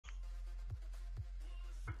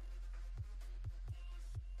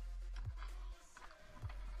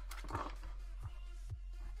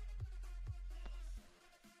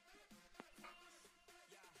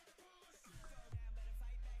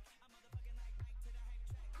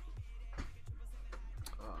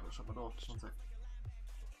gotta shut my door. Just one sec.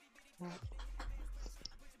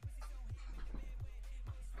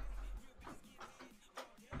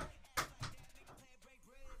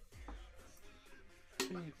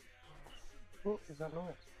 Jeez. What is that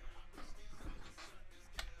noise?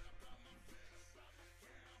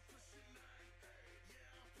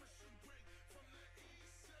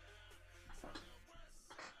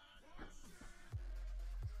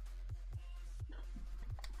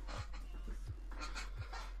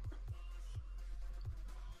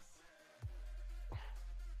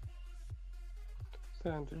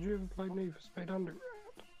 Stan, did you ever play Need for Speed Underground?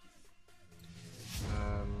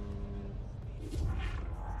 I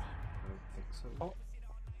don't think so. Oh,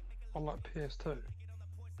 on like PS2?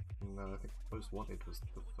 No, I think Most Wanted was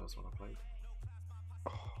the first one I played.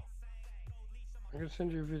 Oh. I'm gonna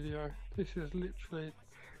send you a video. This is literally,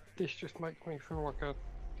 this just makes me feel like a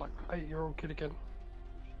 8-year-old kid again.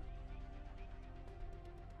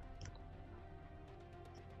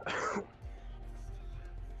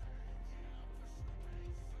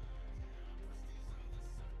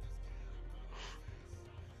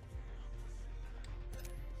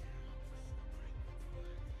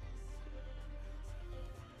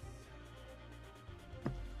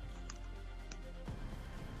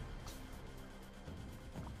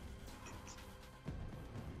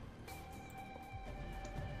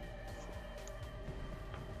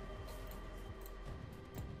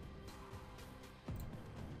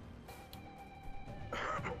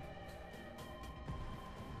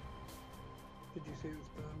 Did you see it was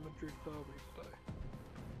the Madrid derby today?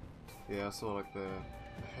 Yeah, I saw like the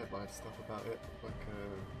headline stuff about it. Like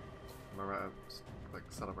Morata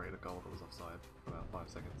celebrated a goal that was offside for about 5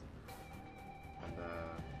 seconds, and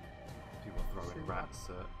people throwing rats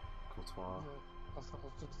at Courtois. Yeah, that's what I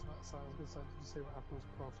was just about to say. I was going to say, did you see what happens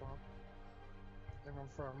to Courtois? Everyone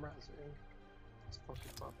throwing rats at him. It's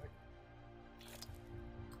fucking funny.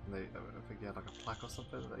 And they, I think he had like a plaque or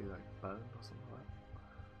something that he like burned or something like that.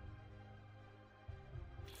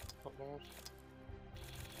 Not knows.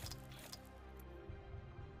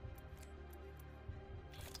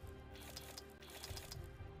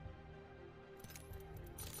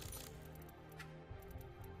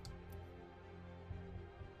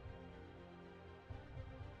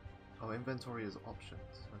 Oh, inventory is options.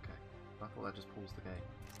 Okay, I thought that just pulls the game.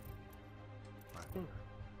 Right.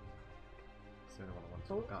 It's the only one I wanted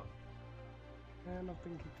to look up. And I've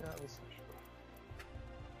been kicked out of the session.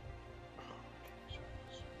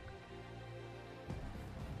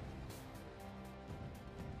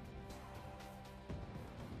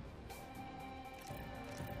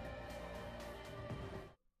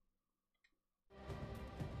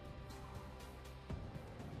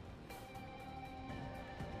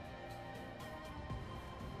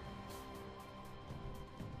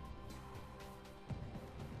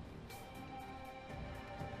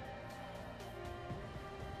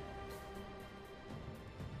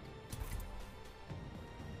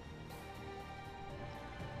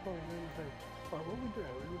 Oh, amazing. Right, what are we doing?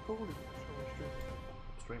 Are we recording this or are we streaming it?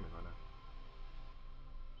 I'm streaming right now.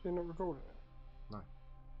 So you're not recording it? No.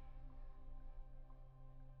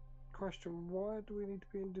 Question, why do we need to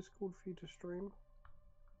be in Discord for you to stream?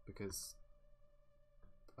 Because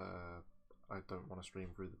I don't want to stream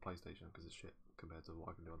through the PlayStation because it's shit compared to what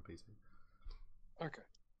I can do on the PC. Okay.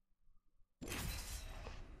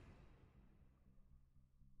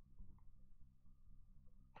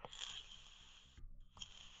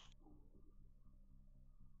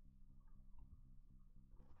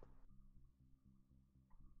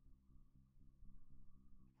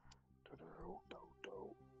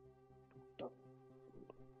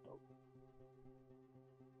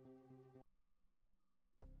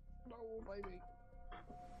 No, baby.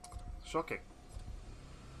 Shocking.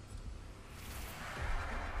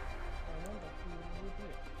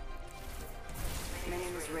 My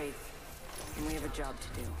name is Wraith, and we have a job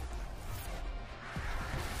to do.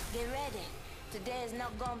 Get ready. Today is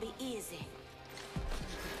not gonna be easy.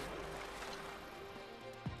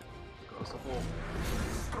 Got us a ball.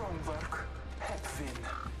 Strong work, Hepvin.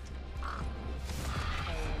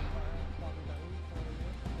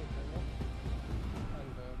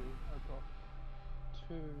 I've got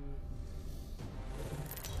 2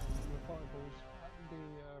 revivals at the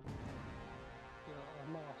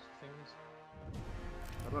mask things.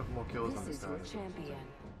 I don't have more kills than This this is guy. your champion.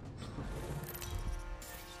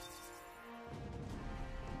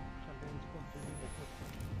 Champion's got to be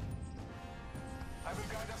I will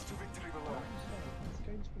guide us to victory below. This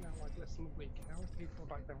game's been out like less than a week. How are people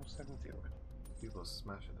like level 70 already? People are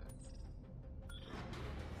smashing it.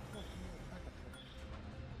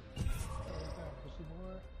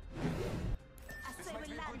 I say we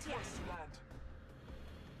land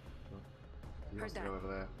wants to Heard go that. over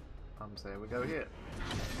there. I'm saying we go here.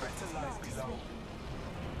 Better lies below.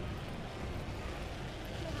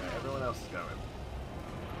 Where everyone else is going.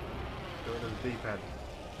 Going to the deep end.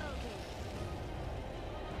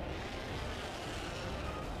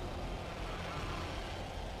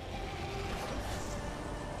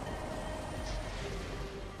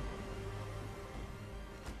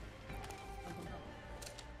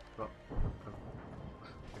 Got, I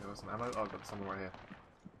think I got some ammo. Oh, I've got someone right here.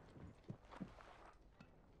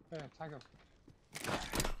 Yeah, tag him.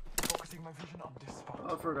 Focusing my vision on this spot.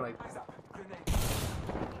 Oh, throw a grenade. Eyes up. Grenade.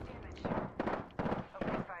 Damage.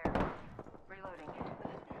 Opening fire. Reloading.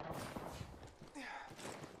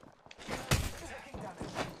 Taking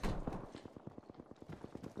damage.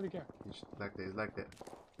 Where'd he go? He's lagged it, he's lagged it.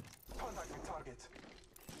 Contact with target.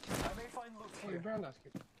 I may find loot Oh, you here. brown that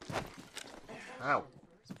kid. Ow!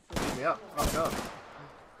 Pick me up! Oh god!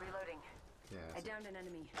 Reloading. Yeah. I downed an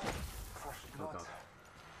enemy. Fresh Oh blood. god.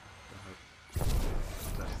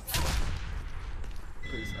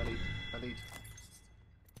 Please, I need.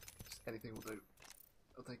 Just anything will do.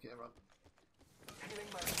 I'll take it and run. Healing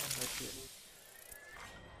my wound. Take it.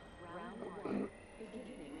 Round 1.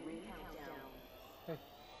 Beginning ring countdown. Hey,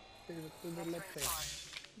 do the med thing.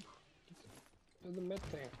 Do the med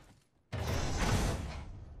thing.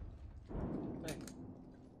 Hey.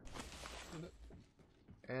 Do the,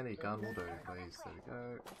 Any gun will do, please. There we go.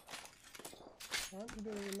 why don't you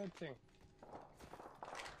do the med thing?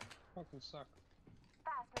 Fucking suck.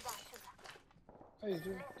 Hey,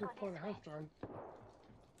 just point a health drone.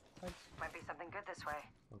 Thanks. Might be something good this way.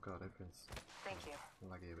 Oh god, everything's Thank you.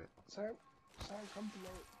 laggy a bit. Sam, come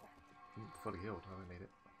below. I'm fully healed, I don't need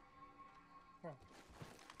it.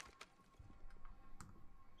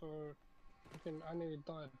 So, I nearly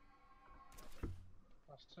died.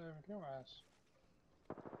 I saved your ass.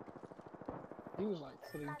 He was like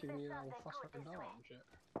fully giving you that fuss like a dog and shit.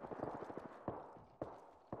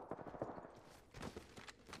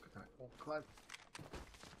 Climb.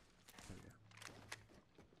 There we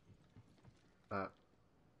go.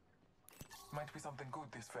 Might be something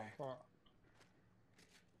good this way. What?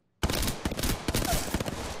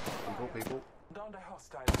 People. Down the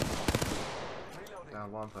hostile. Reloading.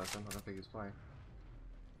 Down one person, I don't think he's playing.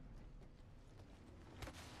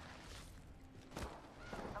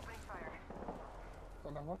 Opening fire.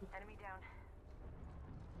 Got that one? Enemy down.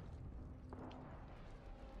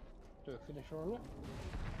 Do a finisher on it.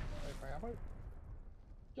 If I haven't.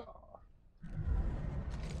 Yeah.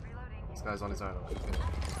 Reloading. This guy's on his own, I'm gonna finish.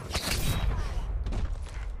 I'm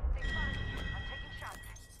taking shots.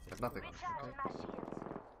 He has nothing. Recharging Okay. my shields.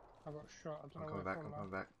 I got shot. I don't I'm know coming where back, from I'm now.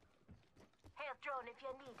 coming back. Health drone if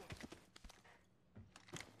you need it.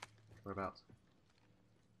 Whereabouts?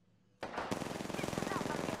 Listen up,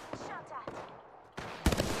 I'm getting shot at.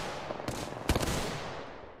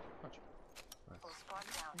 Gotcha. Full Nice. squad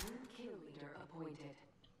down. New kill leader appointed.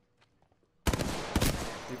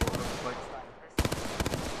 People on the plate.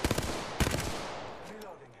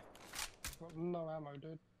 Reloading. Got no ammo,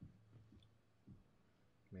 dude.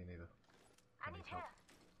 Me neither. I need help.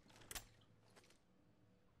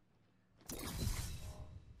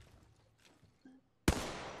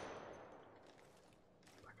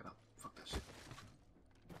 Back it up. Fuck that shit.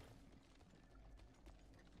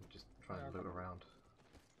 I'm just trying Yeah, to loot around.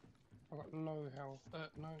 I got no health.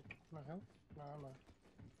 No health? No ammo.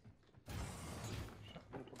 Shut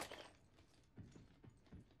the doors.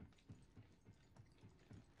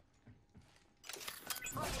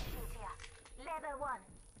 Body shield here. Level 1.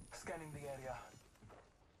 Scanning the area.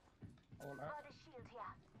 I want that. Body shield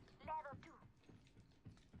here. Level 2.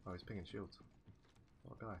 Oh, he's pinging shields.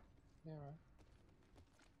 What guy? Yeah, man.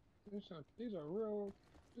 These are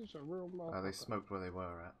real motherfuckers. They smoked where they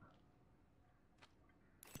were at.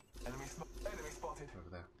 Enemy spotted. Over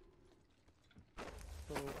there.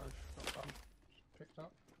 So I just got them picked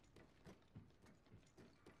up.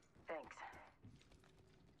 Thanks.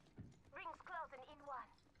 Rings closing in 1.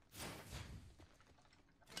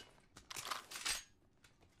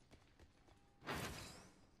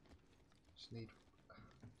 Just need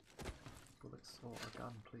bullets or a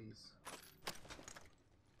gun, please.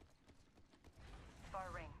 Far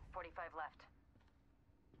ring. 45 left.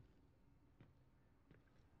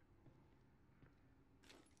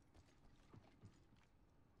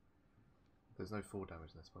 There's no fall damage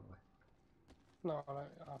in this, by the way. No, I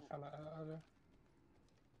found that out earlier.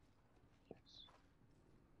 Yes.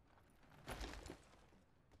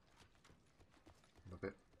 I'm a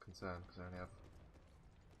bit concerned because I only have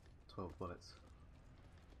 12 bullets.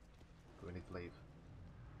 But we need to leave.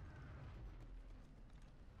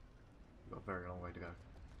 We've got a very long way to go.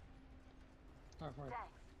 Oh, fine. Thanks.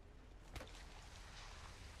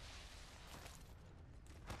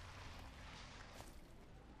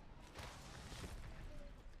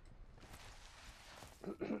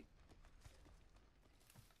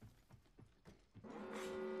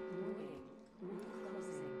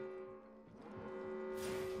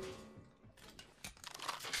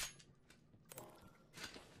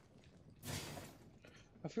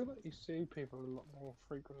 feel like you see people a lot more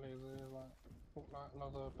frequently than like Fortnite and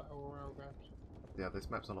other battle royale games. Yeah, this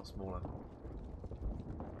map's a lot smaller.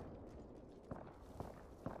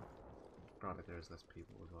 Granted, there is less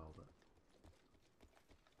people as well, but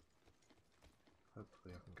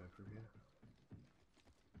hopefully I can go through here.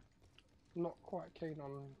 Not quite keen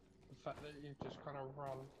on the fact that you just kind of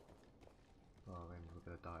run. Oh, then we're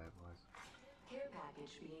gonna die otherwise. Care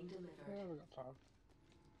package being delivered. Yeah, we got time.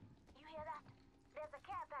 You hear that? There's a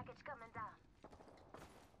care package coming down.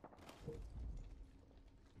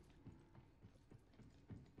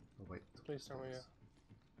 Oh wait. Please tell me you. upstairs.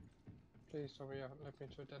 Please tell me you haven't led me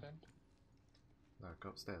to a dead end. No, go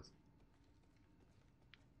upstairs.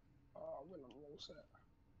 Oh, we're on the wrong set.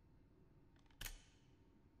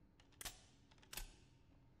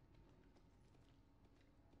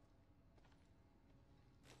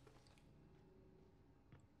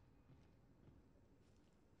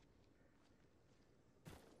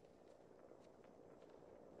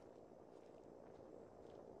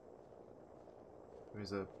 There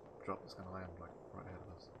is a drop that's gonna land like right ahead of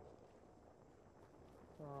us.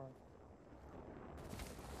 Oh.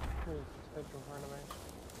 Here's potential for enemies.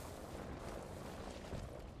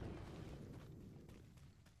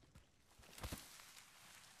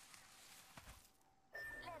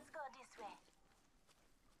 Let's go this way.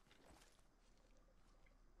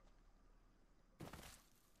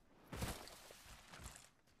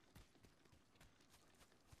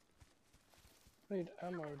 Need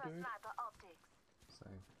ammo, Looking for dude. sniper optics.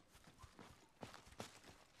 Same.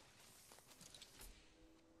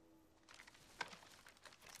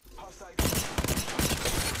 Hostile.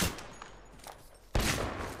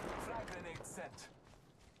 Flag grenade sent.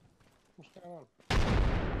 What's going on?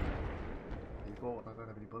 You bought? I don't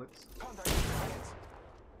have any bullets. Contact with target.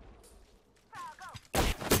 Fire, go.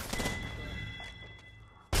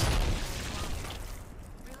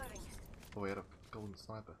 Reloading. Oh, we had a golden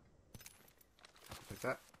sniper. Take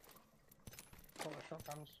that. Got the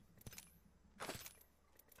shotguns.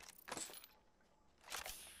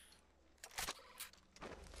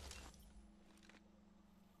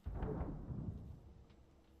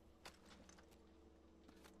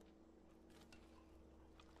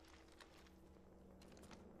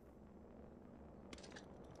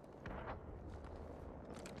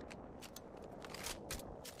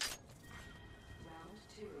 Round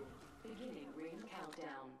 2. Beginning ring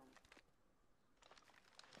countdown.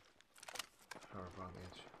 Power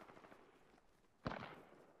advantage.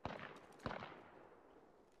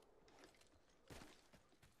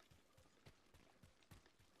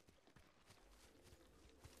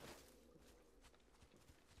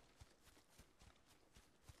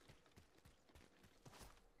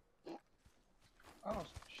 Oh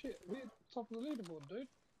shit, we're at the top of the leaderboard, dude.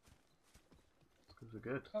 It's because we're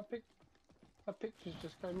good. That pictures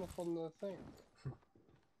just came up on the thing.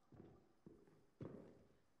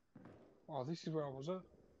 Oh, this is where I was at.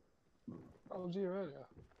 I was here earlier.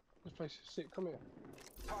 This place is sick, come here.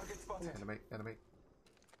 Target spotted. Enemy, enemy.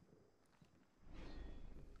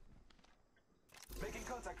 Making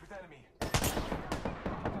contact with enemy.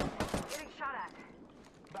 Getting shot at.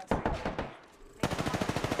 Battling enemy.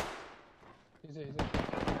 He's here, he's here.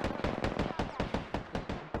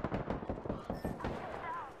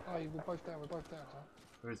 Oh, we're both down, huh?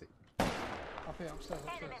 Where is he? Up here, upstairs,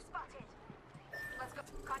 Enemy upstairs. spotted. Let's go.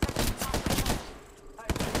 Contact with I'm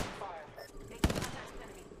taking fire. making contact with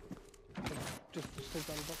enemy. Just still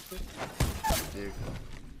down the box bit. You.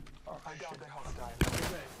 Oh, I downed the hostile. He's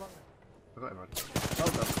there, he's right there. I got him already.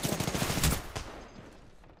 Well done.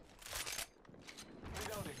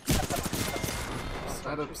 Reloading. I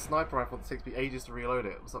had a sniper rifle that takes me ages to reload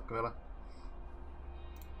it. What's up, Camilla?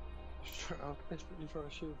 I'm desperately trying to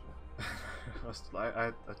shoot you.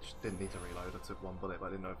 I just didn't need to reload. I took one bullet, but I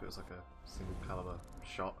didn't know if it was like a single caliber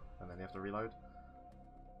shot, and then you have to reload.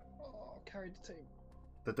 Oh, carried the team.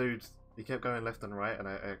 The dude, he kept going left and right, and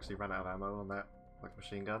I actually ran out of ammo on that like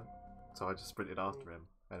machine gun, so I just sprinted after him,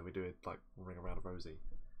 and we do it like ring around a Rosie,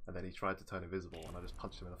 and then he tried to turn invisible, and I just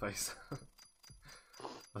punched him in the face. I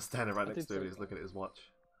was standing right next to him, and he was looking at his watch.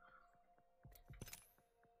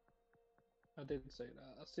 I did see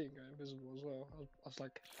that. I see him go invisible as well. I was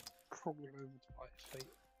like crawling over to bite his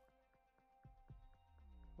feet.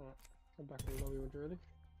 Right, I'm back in the lobby with you, ready?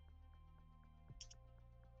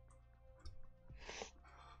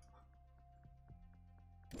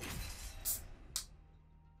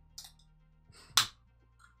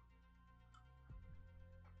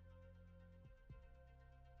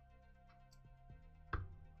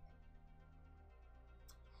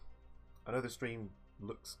 I know the stream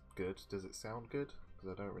looks good. Does it sound good? Because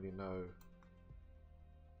I don't really know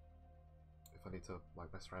if I need to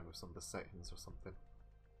like mess around with some of the settings or something.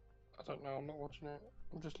 I don't know, I'm not watching it.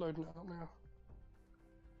 I'm just loading it up now.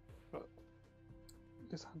 But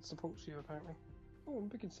this HUD supports you apparently. Oh, I'm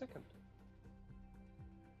picking second.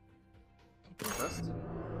 First?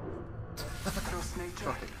 Trust nature.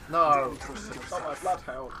 Fucking no! Don't trust Not my yourself.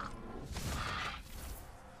 bloodhound!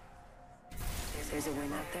 There's a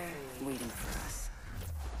win out there waiting for us.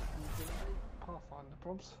 Pathfinder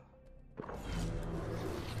probs.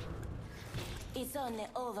 It's only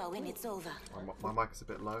over when it's over. My mic is a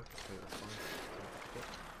bit low. Okay, that's fine.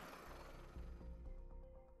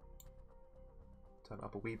 Turn it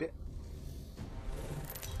up a wee bit.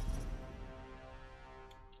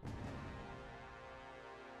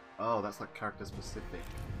 Oh, that's like character specific.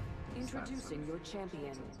 Introducing your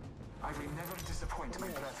champion. I will never disappoint my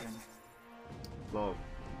brethren. Well,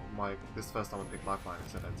 this is the first time I picked Lifeline,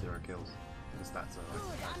 it said I had 0 kills. The stats are Good,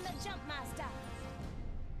 like. I'm the jump master.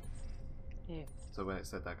 Yeah. So when it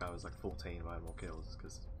said that guy was like 14 if I had more kills, it's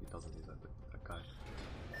because he doesn't use that guy.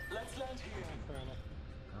 Let's land here. Fair enough.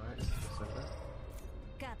 Alright, so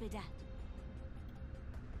there. Copy that.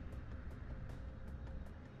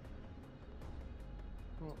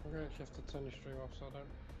 Well, I'm going to have to turn the stream off so I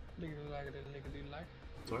don't liggity lag.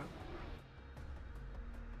 Sorry?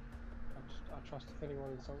 I trust if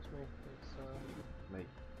anyone insults me, it's Mate,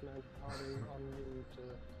 no, on you to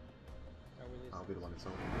go with this. I'll be the one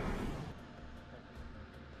insulting.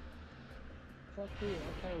 Fuck you,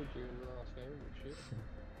 I carried you in the last game, you shit.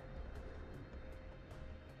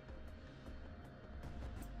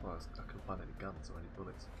 Well, I couldn't find any guns or any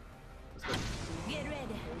bullets. Let's go. Get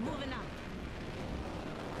ready. Moving up.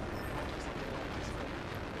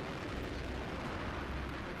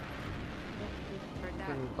 Heard that.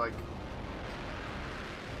 Can like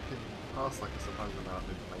can pass like a surprising amount of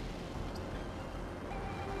information.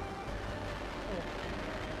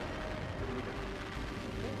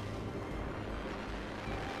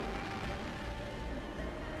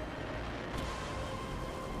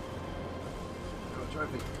 Got a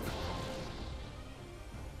trophy.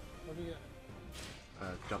 What do you get?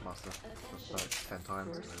 Jump master. That's like 10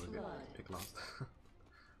 times so we get pick last. The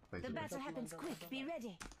Basically. battle happens quick. Be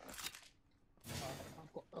ready.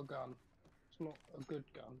 I've got a gun. It's not a good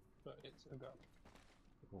gun, but it's a gun.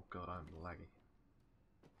 Oh god, I'm laggy.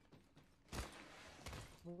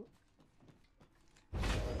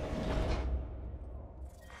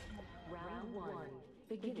 Round 1.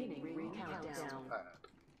 Beginning ring countdown.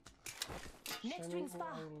 Next Semi ring spa.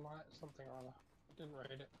 light something or other. Didn't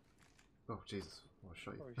read it. Oh Jesus, I'll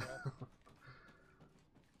show you. Probably should.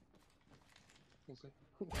 We'll see.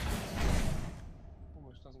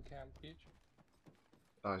 Almost doesn't count, bitch.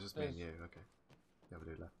 Oh, it's just me and There's- you, okay. The other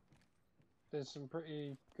dude left. There's some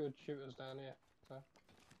pretty good shooters down here, so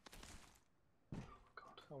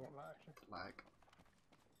God, I want that actually. lag.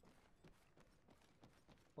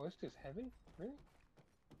 Well, this is heavy, really?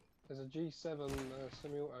 There's a G7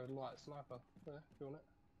 semi-auto light sniper there, if you want it.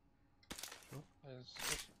 Sure. There's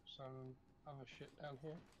some other shit down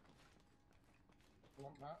here. I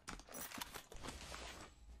want that.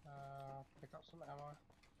 Pick up some ammo.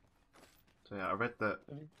 So yeah, I read that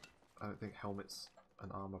Have you- I don't think helmets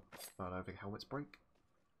and armor. No, I don't think helmets break.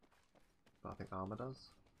 But I think armor does.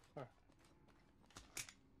 Oh.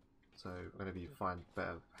 So whenever you find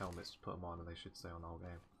better helmets, put them on, and they should stay on the whole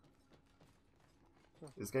game. Sure.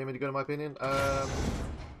 Is this game any good in my opinion? I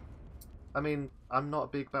mean, I'm not a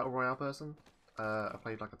big battle royale person. I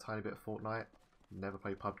played like a tiny bit of Fortnite. Never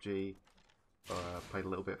played PUBG. Played a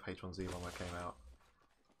little bit of H1Z1 when it came out.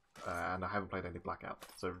 And I haven't played any Blackout.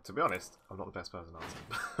 So to be honest, I'm not the best person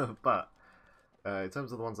asking. But in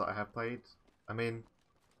terms of the ones that I have played, I mean,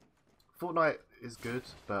 Fortnite is good,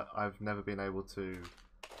 but I've never been able to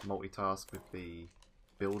multitask with the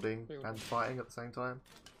building and fighting at the same time.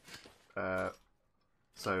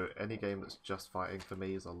 So any game that's just fighting for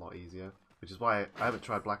me is a lot easier, which is why I haven't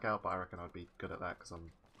tried Blackout, but I reckon I'd be good at that because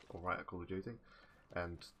I'm alright at Call of Duty.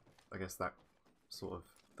 And I guess that sort of,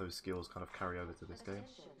 those skills kind of carry over to this game.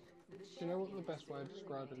 Do you know what the best way of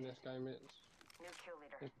describing this game is? New kill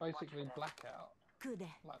leader. It's basically Blackout, Good.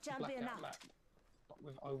 like the Champion Blackout up. map, but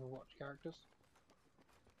with Overwatch characters.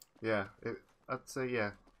 Yeah, I'd say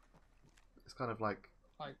yeah. It's kind of like,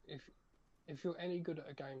 Like if you're any good at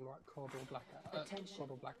a game like COD or Blackout, Attention.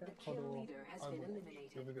 COD or Blackout, The COD kill or leader has been Overwatch,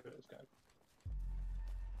 eliminated. you'll be good at this game.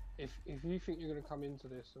 If you think you're going to come into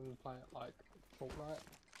this and play it like Fortnite,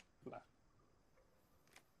 nah.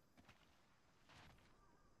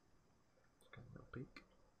 just getting a little peek.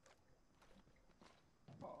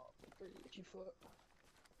 Oh, itchy foot.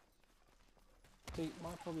 See,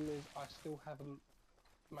 my problem is I still haven't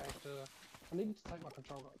managed to I needed to take my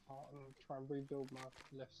controller apart and try and rebuild my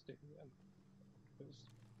left stick again. Because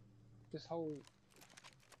this whole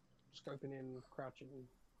scoping in, crouching,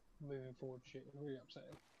 moving forward shit is really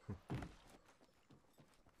upsetting.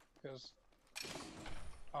 Because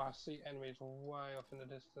I see enemies way off in the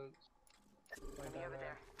distance. Way down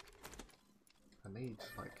there. I need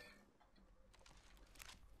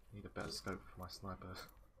a better scope for my sniper,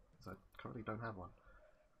 because I currently don't have one.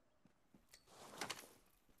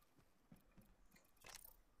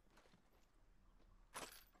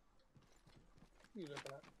 What are you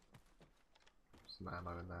looking at? Some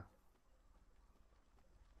ammo in there.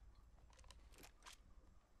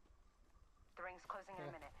 The ring's closing in a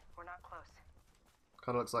minute. We're not close.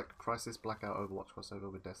 Kind of looks like Crisis Blackout Overwatch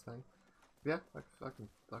crossover with Destiny. Yeah, I can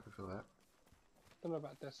feel that. Don't know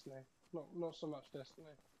about Destiny. Not so much Destiny.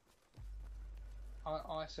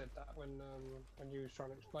 I said that when you was trying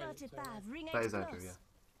to explain it to me. That is Andrew, yeah.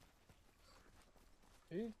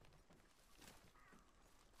 You?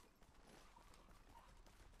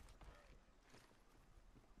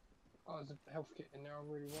 Oh, there's a health kit in there I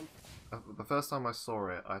really want. The first time I saw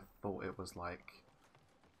it, I thought it was like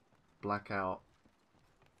Blackout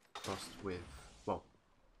crossed with, well,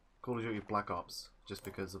 Call of Duty Black Ops, just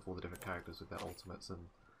because of all the different characters with their ultimates and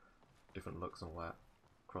different looks and all that,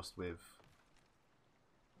 crossed with,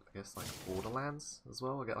 I guess, like Borderlands as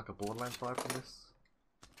well. I get like a Borderlands vibe from this.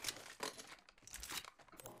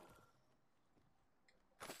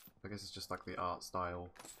 I guess it's just like the art style,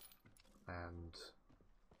 and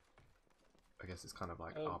I guess it's kind of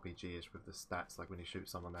like RPG-ish with the stats, like when you shoot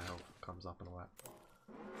someone their health comes up and all that.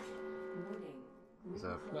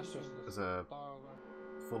 There's a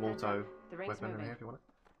full auto weapon in here if you want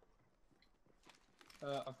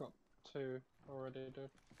it. I've got 2 already,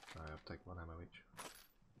 dude. I'll take 1 ammo each.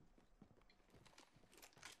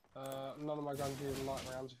 None of my guns use light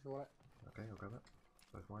rounds if you want it. Okay, I'll grab it.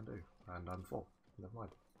 Both mine do. And I'm full. Never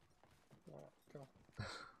mind. Alright, cool.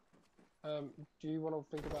 Do you want to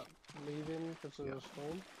think about leaving because of the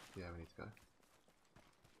storm? Yeah, we need to go.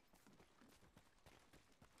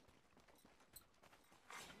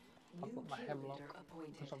 I've got my hemlock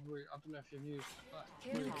because I don't know if you've used that.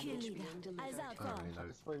 New kill leader. Eyes out, I don't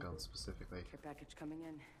really know guns specifically. Care package coming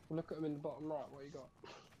in. Look at them in the bottom right. What you got?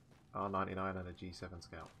 R99 and a G7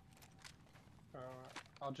 Scout. Alright,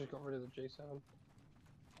 I just got rid of the G7.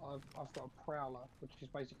 I've got a Prowler, which is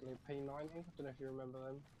basically a P90. I don't know if you remember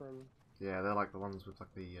them from. Yeah, they're like the ones with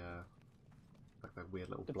like the weird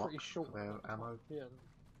little They're block pretty short for their ammo. Yeah.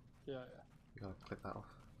 You gotta clip that off.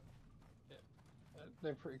 Yeah.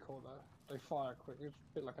 They're pretty cool though. They fire quick. It's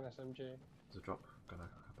a bit like an SMG. There's a drop gonna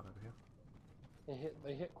happen over here.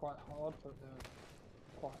 They hit quite hard, but they're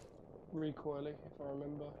quite recoily, if I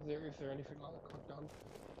remember. If they're anything like the COD gun.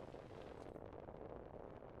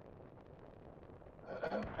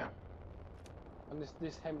 And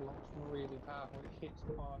this hemlock's really powerful. It hits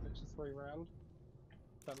hard. It's a 3 round.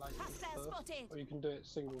 But like or you can do it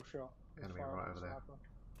single shot. Enemy right over there.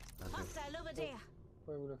 Hostile over there.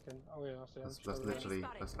 Where are we looking? Oh yeah, I see. That's literally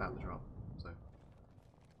that's at the drop. So.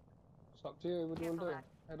 It's up to you. What do you want to do?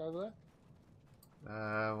 Head over there.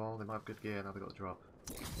 Well, they might have good gear now. They got the drop.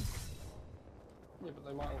 Yeah, but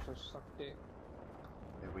they might also suck dick.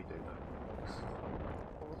 Yeah, we do though.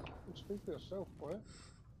 Well, speak for yourself, boy.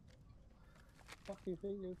 Fuck you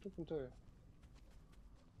think you're talking to?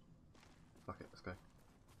 Fuck it, let's go.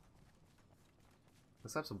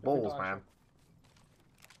 Let's have some balls, man.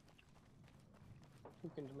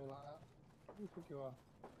 Talking to me like that. Who do you think you are?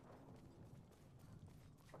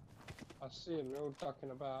 I see them, they're all ducking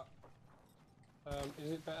about. Is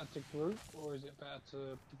it better to group or is it better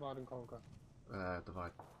to divide and conquer?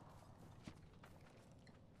 Divide.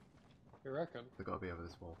 You reckon? They've got to be over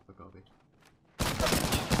this wall. They've got to be.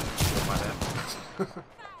 Right there.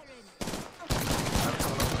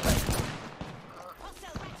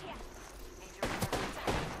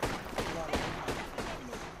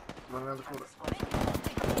 Run around the corner.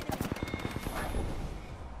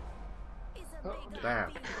 Oh,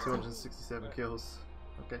 damn. 267 kills.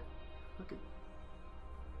 Okay. Okay.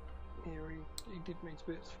 Yeah, he did make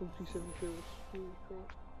bits. 47 kills. Really cool.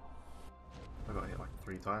 I got hit like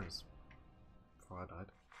 3 times before I died.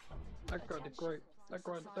 That guy did great. That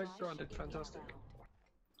guy did fantastic.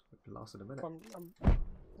 It lasted a minute.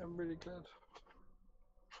 I'm really glad.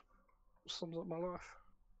 Sums up my life.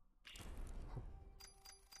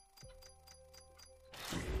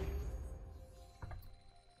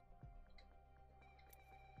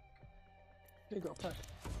 You got a pack.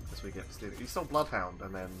 That's what we get for stealing. He stole Bloodhound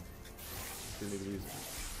and then didn't even use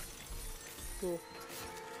it.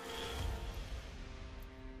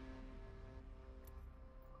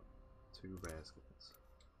 2 rare skins.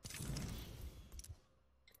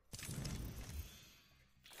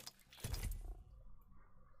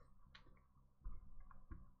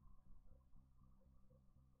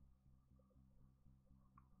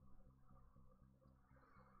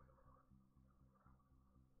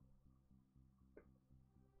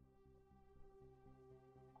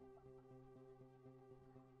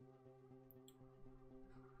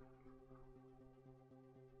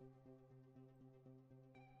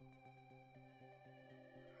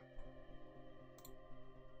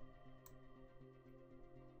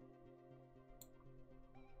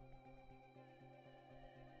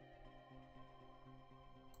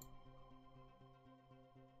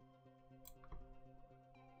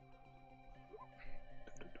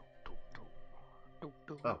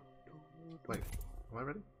 Oh, wait, am I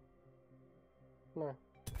ready? No.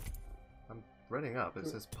 I'm readying up, it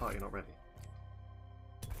says party not ready.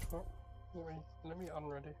 Oh, let me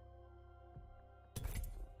unready.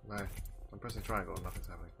 No, I'm pressing triangle and nothing's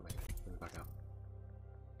happening for me. Let me back out.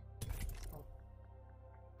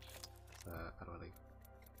 How do I leave?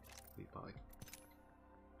 Leave party.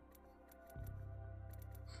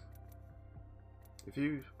 If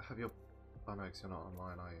you have your... Oh no, 'cause you're not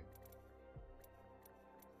online, are you?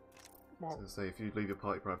 I was What? going to say, if you leave your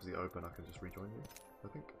party privacy open, I can just rejoin you, I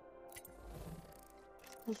think.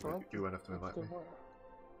 That's right. You won't have to invite me. Still work.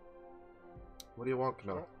 What do you want,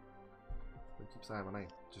 Camilla? What? You keep saying my name,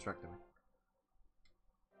 distracting me.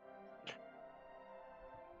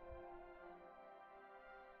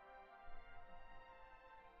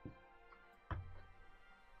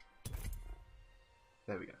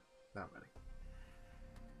 There we go. Now I'm ready.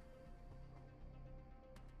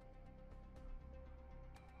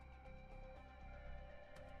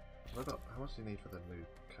 What about, how much do you need for the new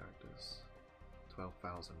characters?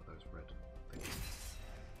 12,000 of those red things.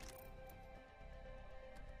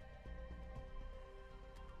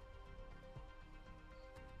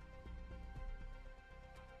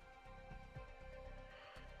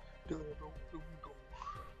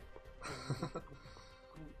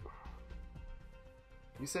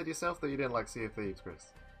 You said yourself that you didn't like Sea of Thieves,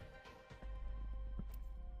 Chris.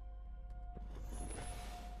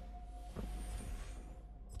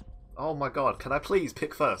 Oh my god, can I please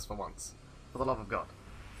pick first for once? For the love of God.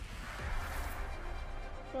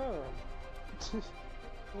 Oh.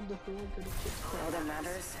 Wonderful, good shit. All that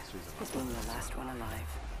matters is being the last one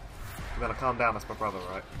alive. You gotta calm down, that's my brother,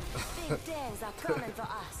 right? Big days are coming for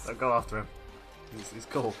us. Don't go after him. He's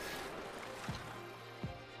cool.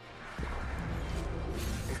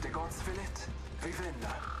 If the gods will it, we win.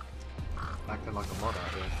 Acting like a mod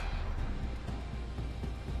out here.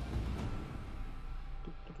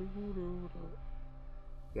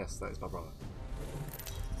 Yes, that is my brother.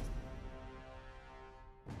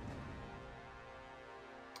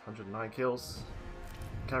 "109 kills.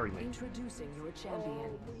 Carry me." Introducing your champion.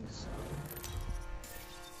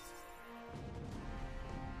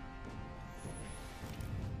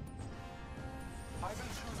 I will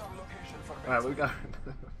choose our location for Alright, where we going?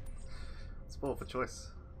 Sport for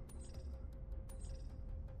choice.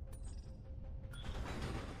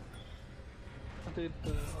 I did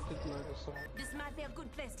notice that. This might be a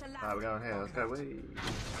good place to Alright, land. we're going here. Let's go. Wee.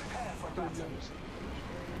 prepare for I did battle. notice it.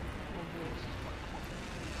 My voice is quite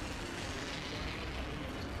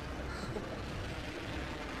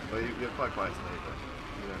Well, you're quite quiet today, but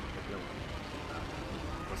you don't.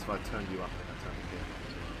 What's if I turn you up and I turn you here?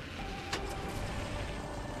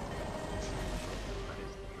 That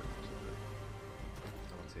is the truth.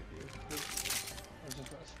 I want to see if you. I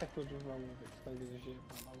just got speckled was wrong with explaining the shit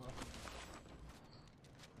about my life.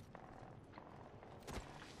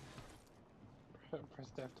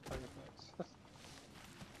 Press Dev to play effects.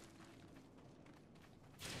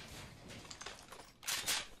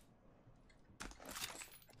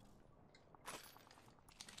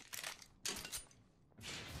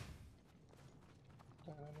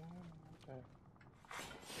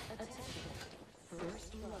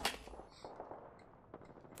 First blood.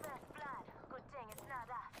 First blood. Good thing it's not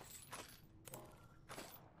us.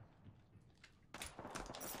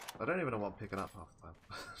 I don't even know what I'm picking up half the time.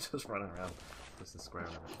 Just running around, just a square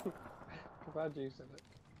around. I'm glad you said it.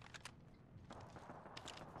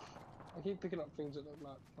 I keep picking up things that look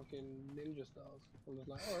like fucking ninja stars. I'm just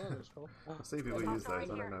like, oh, that looks cool. I see people use those, I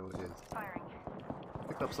don't know what it is. Firing.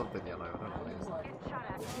 Picked up something yellow, I don't know what it is. Get shot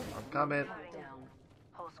at. I'm coming! Down.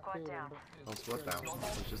 Whole squad down. I'll squad down.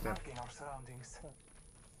 It's just down. Marking our surroundings.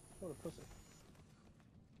 What a pussy.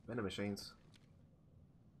 Vending machines.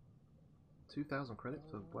 2,000 credits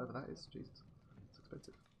for whatever that is? Jesus. It's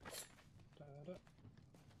expensive. Da-da.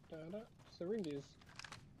 Da-da. Syringes.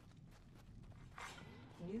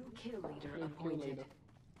 New kill leader New kill appointed. leader.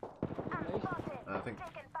 I'm spotted. I think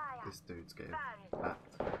Taking fire. this dude's getting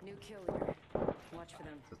bapped. New kill leader. Watch for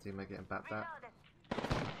them. Is the teammate getting bapped at? Reloaded.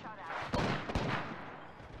 Shot out.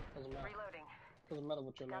 Doesn't matter. Reloading. Doesn't matter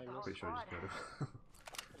what your Got name the is. Pretty sure he just killed him.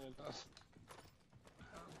 Yeah, it does.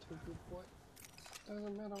 Too good boy.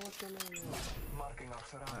 Doesn't matter what your name is. Marking our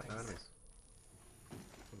Right, no surroundings. enemies.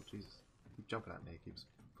 Oh Jesus. Keep jumping at me, he keeps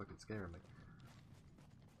fucking scaring me.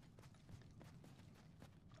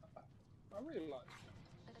 I really like it.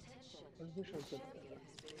 I just wish I was good at it.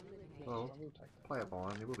 Yes, Well, I will take that. play it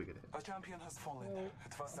on, you will be good at it. A champion has fallen. Well,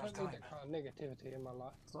 It was I our don't time. need that kind of negativity in my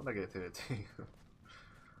life. It's not negativity.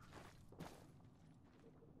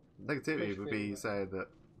 Negativity would be saying that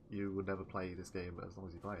you would never play this game as long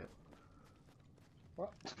as you play it.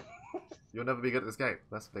 What? You'll never be good at this game.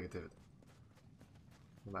 That's negativity.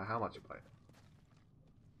 No matter how much you play it.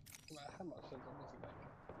 No matter how much I've done this game.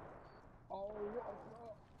 Oh,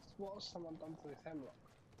 what has someone done to this hemlock?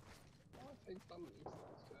 Why have they done these things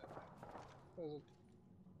to it?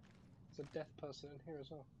 There's a deaf person in here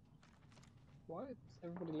as well. Why has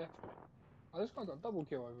everybody left me? Oh, this guy got a double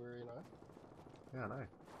kill over here, you know. Yeah, I know.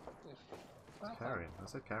 It's Carrying. I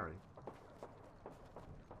said carry.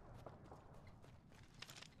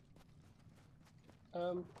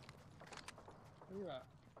 Where you at?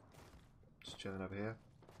 Just chilling over here.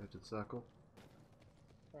 Go to the circle.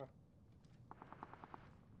 Oh.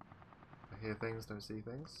 I hear things, don't see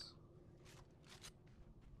things.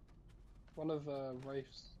 One of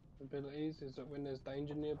Rafe's abilities is that when there's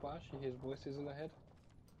danger nearby, she hears voices in her head.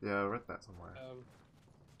 Yeah, I read that somewhere.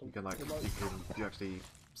 You can you actually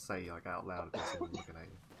say like out loud if there's someone looking at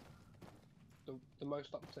you. The most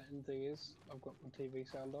upsetting thing is I've got my TV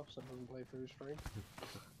sound off, so it doesn't play through the stream.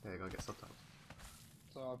 Yeah, you gotta get subtitles.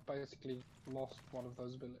 So I've basically lost one of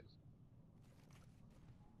those abilities.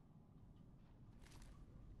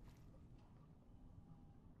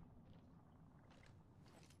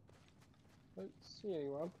 Don't see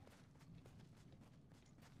anyone.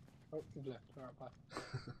 Oh, you've left. Alright, bye.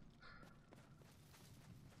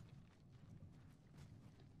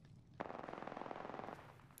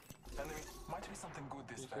 Enemy. Might be something good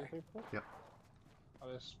Do this you see way. people? Yep. Oh,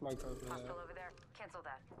 there's smoke over there. Hostile over there. Cancel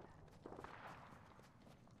that.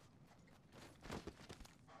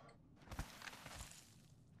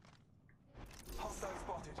 Hostile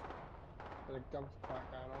spotted. There's a gunfight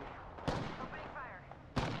going on. Opening fire.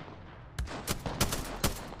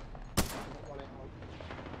 I've got one hit on.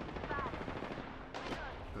 Bad.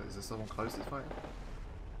 But is there someone close that's fighting?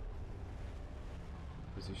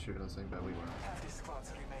 Or is he shooting the same bed we were? Half the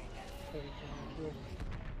squads remain. Good,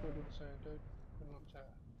 say, dude. Good not say.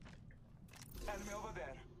 Enemy over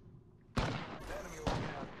there. Enemy over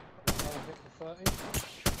there. I'll hit the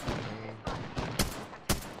 30.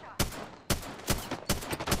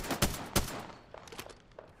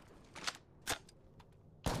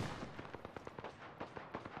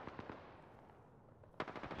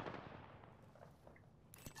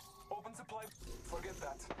 Open supply. Forget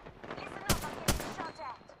that. Listen up, I'm getting shot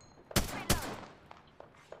at. Reload.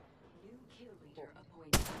 New kill leader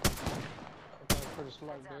appointed. I'm going through the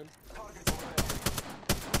smoke, dude. Targets over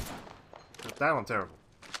there. Damn, I'm terrible.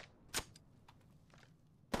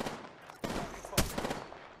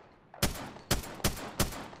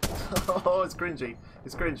 Oh, it's cringy.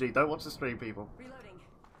 It's cringy. Don't watch the stream, people. Reloading.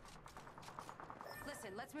 Listen,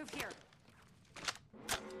 let's move here.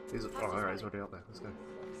 He's, oh, alright, he's already up there. Let's go.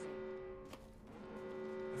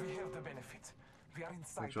 We have the benefit. We are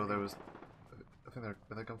inside. Make sure there was. I think are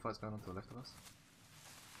there gunfights going on to the left of us?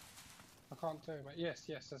 I can't tell you, mate. Yes,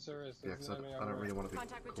 yes, there is. Yeah, There's because an enemy I over don't really here. want to be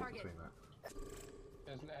Contact with caught target. between that.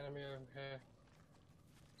 There's an enemy over here.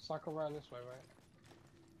 Cycle around this way, mate.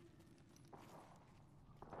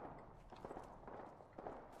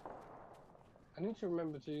 I need to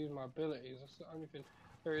remember to use my abilities. That's the only thing.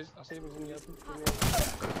 There is. I see him in the open.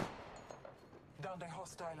 Down the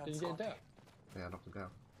hostile and Did you get spotted. down? Yeah, I knocked him down.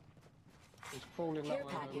 He's crawling Care that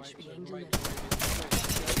way, package mate. being So make delivered.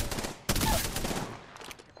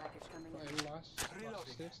 Package coming Got in. him, nice. Nice Reloading.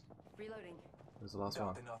 assist. Reloading. There's the last Down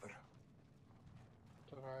one. another.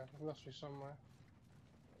 Don't know. He must be somewhere.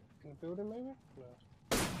 In the building, maybe? No.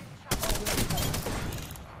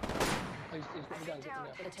 Oh, he's got me down. Get me down.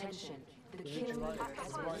 Attention. The He's kill reaching right. leader He's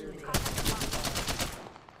has right here. been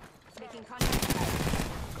making contact.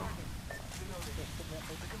 Just put me up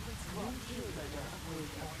there. New kill leader appointed.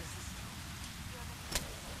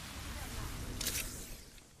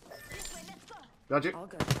 This way, let's go. Got you? All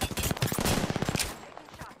good. Taking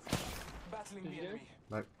shots. Battling Did the you? enemy.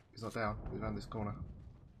 Nope, he's not down. He's around this corner.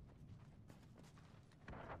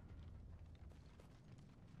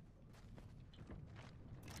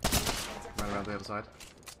 Right around the other side.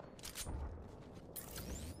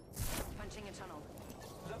 Punching a tunnel.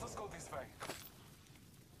 Let us go this way.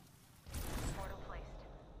 Portal placed.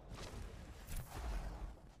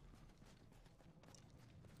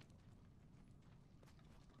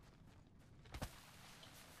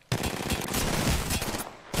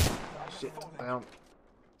 Shit, down.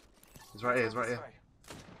 He's right here, he's right This here. way.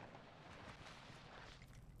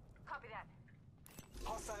 Copy that.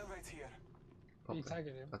 Hostile right here. Are you Pop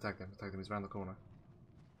tagging him? I tagged him, he's around the corner.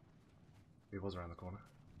 He was around the corner.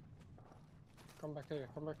 Come back here,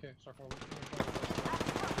 so I can...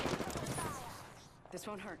 This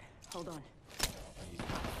won't hurt. Hold on.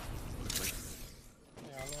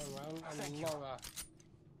 Yeah, I know, man. I'm lower.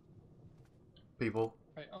 People,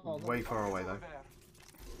 Hey, oh, I've got- way far away though. Over there.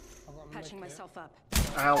 I've got a Patching med kit. myself up.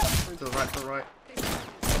 Ow! To the right, to the right.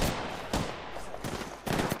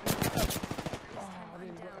 Oh, I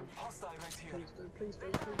didn't get him. Hostile right here. Please do.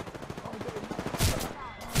 Oh, get him.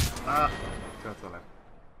 Ah! Go to the left.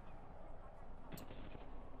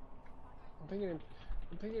 I'm pinging him.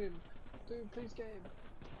 Dude, please get him.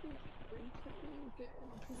 Please get him.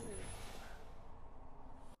 I'm pinging him.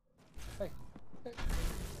 Hey.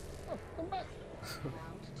 Oh, come back.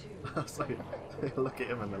 So look at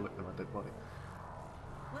him and then look at my dead body.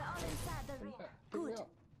 We're all inside the ring. Pick me up.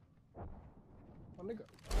 Oh, nigga.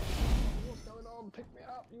 What's going on? Pick me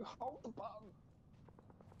up. You hold the button.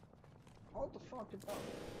 Hold the fucking button.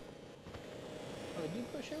 Oh, did you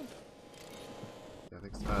push him? Yeah, I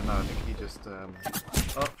think so. No, I think he just oh!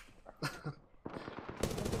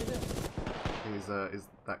 What did he do? He's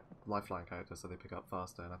that lifeline character, so they pick up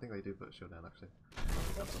faster, and I think they do put a shield down actually.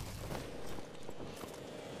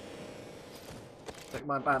 Take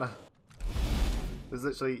my banner. There's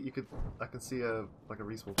literally I can see like a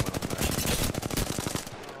respawn point on there.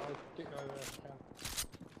 I'll get you over there if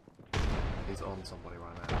I can. He's on somebody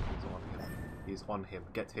right now. He's on him. He's on him.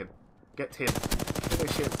 Get him. Get him.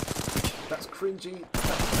 Finish him. That's cringy.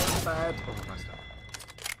 That's bad. Oh, nice down.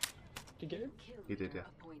 Did you get him? He did, yeah.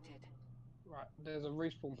 Right, there's a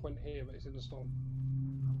respawn point here, but it's in the storm.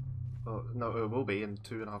 Oh, no, it will be in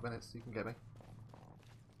 2.5 minutes. You can get me.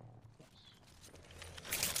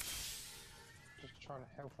 Just trying to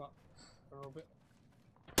health up a little bit.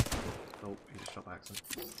 Oh, he just shot by accident.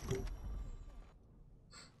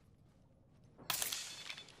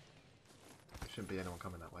 There shouldn't be anyone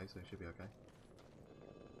coming that way, so he should be okay.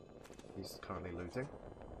 He's currently looting.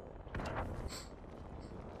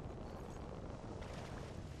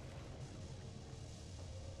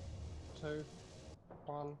 2,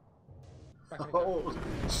 1. Back again. Oh,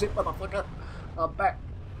 shit, motherfucker! I'm back!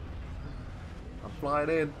 I'm flying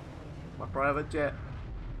in! My private jet!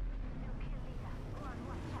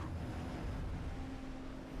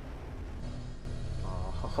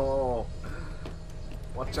 Oh,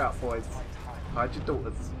 watch out, boys! Hide your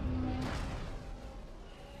daughters!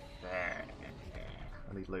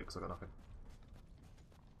 I need loot 'cause I got nothing.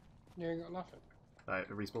 You ain't got nothing. It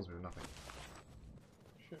respawns me with nothing.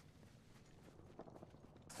 Shit.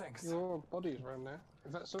 Thanks. Your body's around there.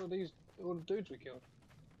 Is that some of these, all the dudes we killed?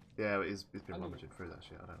 Yeah, but he's been I know. rummaging through that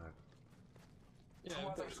shit, I don't know. Yeah, Two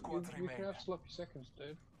other but squads you can remain. have sloppy seconds,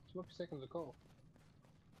 dude. Sloppy seconds are cool.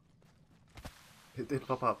 It did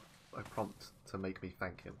pop up a prompt to make me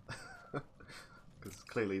thank him. Because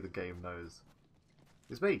clearly the game knows.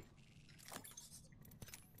 It's me!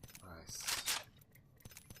 Nice.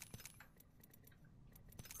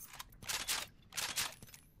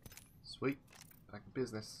 Sweet. Back in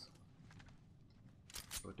business.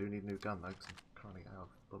 So I do need a new gun though, because I'm currently out of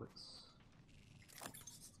bullets.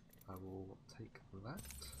 I will take that.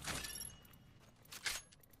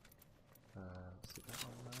 Stick that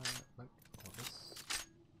on there. Nope, I want this.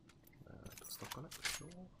 Put stock on it, sure.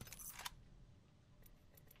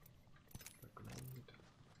 A grenade.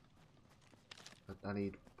 I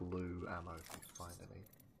need blue ammo if you can find any.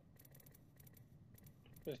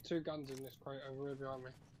 There's 2 guns in this crate over here behind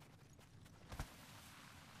me.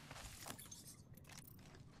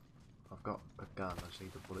 I've got a gun, I just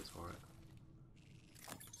need the bullets for it.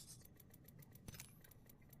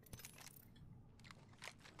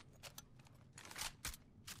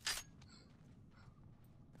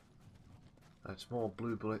 Just more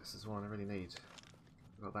blue bullets is what I really need.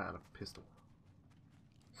 I've got that and a pistol.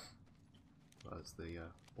 Well, it's the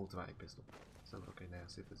automatic pistol. So look in there,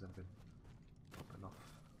 see if there's anything popping off.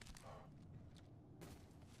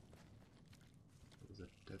 There's a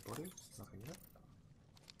dead body, nothing yet.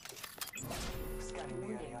 Scanning the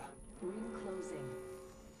area. Ring closing.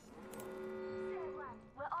 Everyone,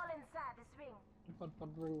 we're all inside this ring.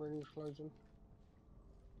 Bud ring is closing.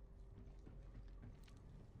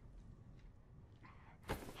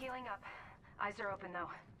 Healing up. Eyes are open though.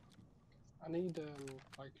 I need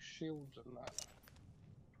like shields and that.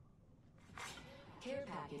 Care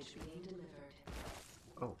package being delivered.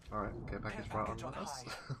 Oh, alright, care package Care right package on on us.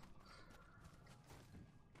 high.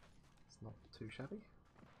 It's not too shabby.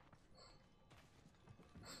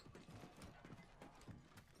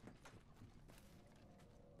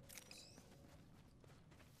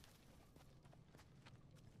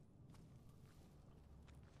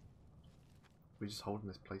 We just holding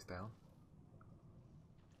this place down?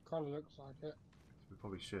 Kind of looks like it. We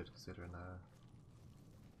probably should, considering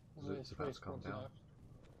There's only Luke's about 3 to come squads down. left.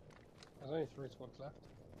 There's only 3 squads left.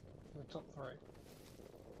 The top 3.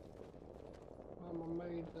 I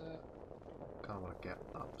made that. Kind of want to get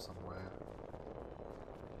up somewhere.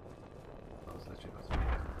 I was literally about to be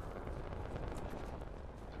down.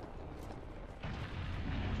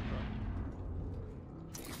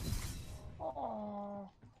 Oh,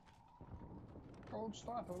 gold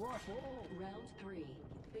sniper rifle. Round 3.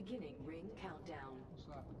 Beginning ring countdown. What's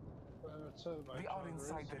that? Turbo We are charger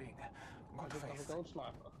inside is. the ring. I Good just have face. a gold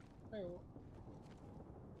sniper. Hey,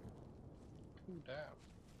 oh damn.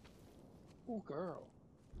 Oh girl.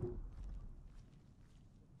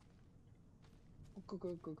 Good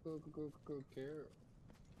girl.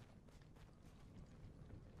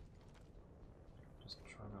 Just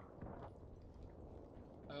trying to.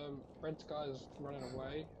 Red Sky's running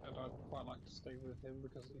away, and I'd quite like to stay with him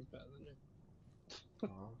because he's better than you.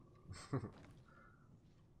 Oh.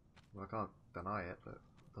 Well, I can't deny it, but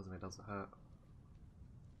doesn't mean it doesn't hurt.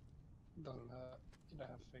 Doesn't hurt. You don't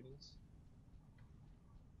have feelings.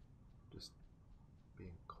 Just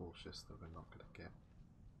being cautious that we're not going to get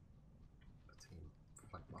a team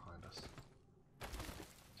flank behind us.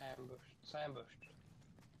 Ambushed. It's ambushed.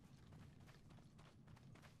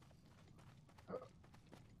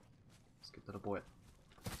 Let's get to the boy.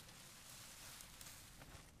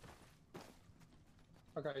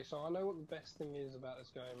 Okay, so I know what the best thing is about this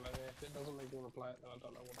game, and if it doesn't make me want to play it, then I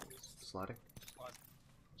don't know what it is. Sliding?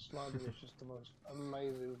 Sliding is just the most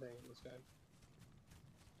amazing thing in this game.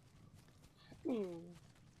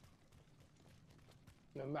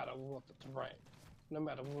 No matter what the terrain, no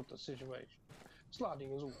matter what the situation,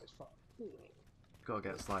 sliding is always fun. Gotta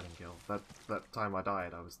get a sliding kill. That time I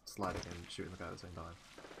died, I was sliding and shooting the guy at the same time.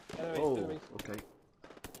 Enemies, Oh, enemies. okay.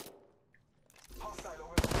 Hostile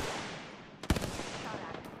over.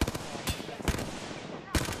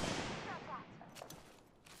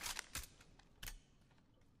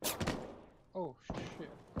 Oh shit.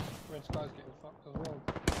 Red Sky's getting fucked as well.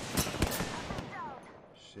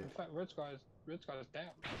 Shit. In fact, Red Sky's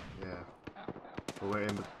down. Yeah. Ow, ow. But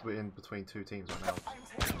we're in between two teams right now. I'm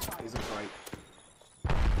taking fire. Isn't great.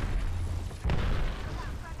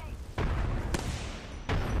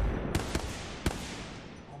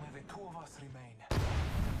 Only the 2 of us remain.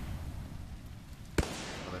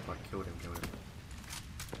 Well, if I killed him.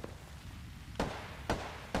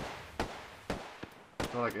 I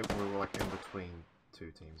feel like if we were like in between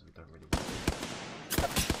two teams, we don't really.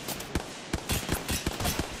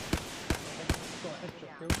 Got a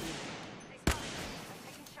headshot kill.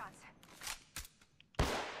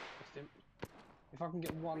 Missed him. If I can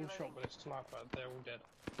get one shot with this sniper, they're all dead.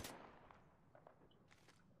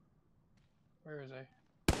 Where is he?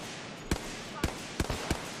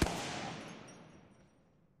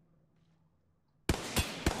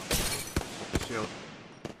 Shield.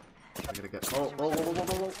 I'm gonna get.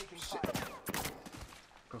 Oh, shit.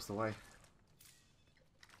 Across the way.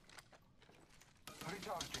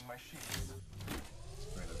 Recharging my shields.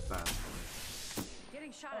 Right, that's bad.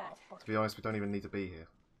 Getting shot at. To be honest, we don't even need to be here.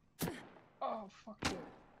 Oh fuck it.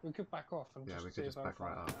 We could back off and Yeah, just we could see just if back I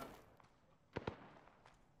right find up. out.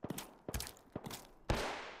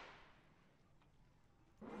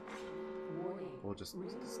 Warning. Or just Ring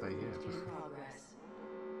stay here. movement in progress.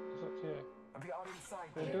 It's up to you. We are inside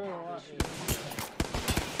the They're ring. doing alright here.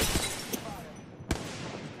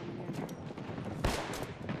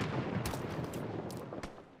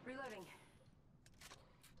 Reloading.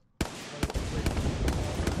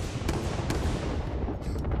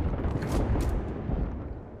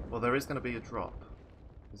 Well, there is going to be a drop.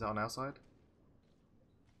 Is that on our side?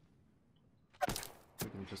 We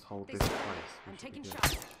can just hold this in place. We I'm should be taking good.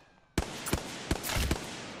 shots.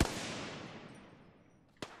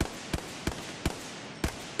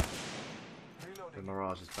 The Reloading.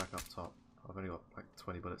 Mirage is back up top. I've only got like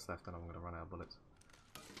 20 bullets left and I'm going to run out of bullets.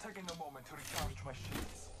 Taking a moment to recharge my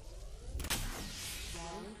shields.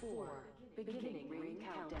 Round 4. Beginning ring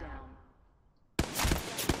countdown.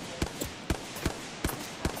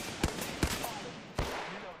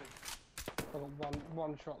 Reloading. I've got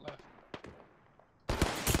one shot left. I'm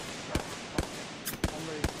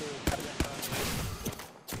ready to get that.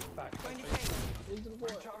 Into the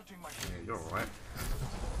water. Recharging my Yeah, shields. you're alright.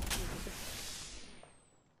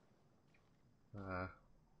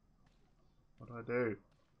 What do I do?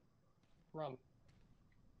 Run.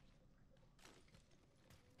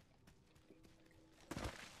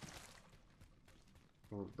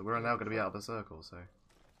 Well, we're now going to be out of the circle, so I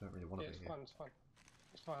don't really want to Yeah, be it's here. fine, it's fine.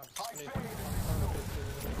 It's fine. High Leave. fade.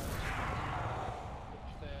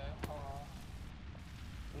 Which there are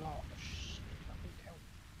not. Fucking hell.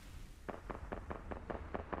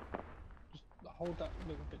 Just hold that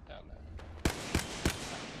little bit down there.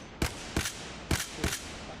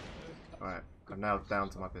 Alright, I'm now down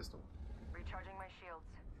to my pistol. Recharging my shields.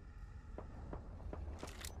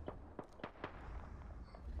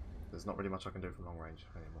 There's not really much I can do from long range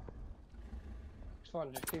anymore. It's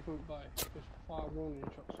fine, just keep them at bay. Just fire warning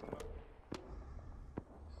shots from that.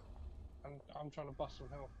 And I'm trying to bust some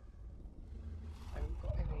health. I haven't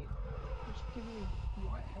got any. Just give me the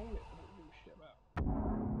white helmet. I don't give a shit about.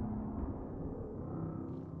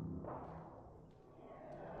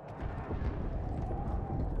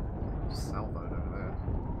 Salvoed over there.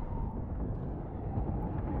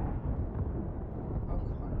 I'm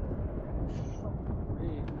kind of shocked,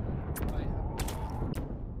 really.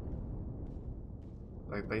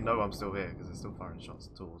 They know I'm still here because they're still firing shots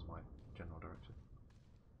towards my general direction.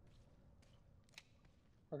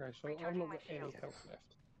 Okay, so I've not got any health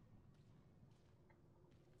left.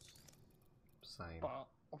 Same. But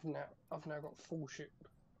I've now got full ship.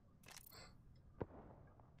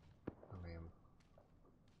 I mean,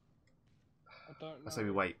 I don't know. I say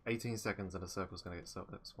we wait 18 seconds and the circle's going to get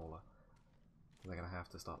smaller. They're going to have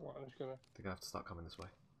to start. What, and it's gonna. They're going to have to start coming this way.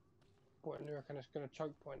 What, and you reckon it's gonna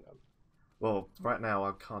choke point them? Well, right now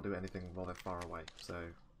I can't do anything while they're far away, so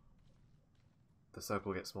the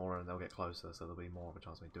circle will get smaller and they'll get closer, so there'll be more of a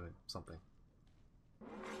chance of me doing something.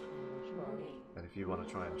 And if you want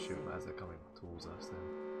to try and shoot them as they're coming towards us, then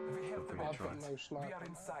We have the free to I've try. got no We sniper. are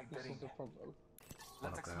inside the This ring. is the problem.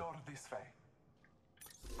 Let's up there. explore this way.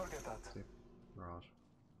 Forget that. See? Mirage.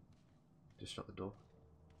 Just shut the door.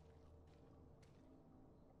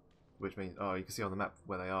 Which means, oh, you can see on the map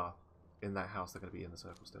where they are. In that house, they're going to be in the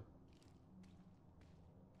circle still.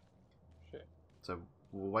 Shit. So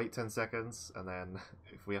we'll wait 10 seconds, and then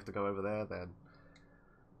if we have to go over there, then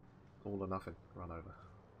all or nothing, run over.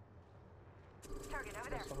 Target over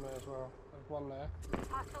there. There's some there as well. There's one there.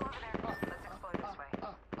 Hostile over there. Let's explode this way.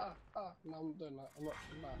 No, I'm doing that. I'm not.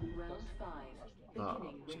 No. Round 5. Oh,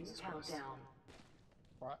 Beginning ring Jesus Christ. countdown.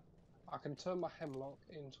 Right. I can turn my hemlock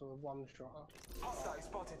into a one-shotter. Hostile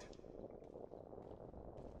spotted.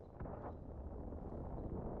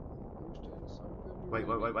 Who's doing so good?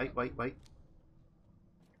 Wait.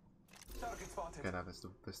 Target spotted. Okay, no,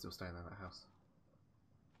 they're still staying in that house.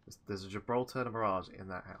 There's a Gibraltar and a Mirage in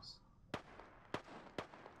that house.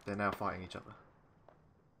 They're now fighting each other.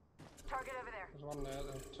 Target over there. There's one there.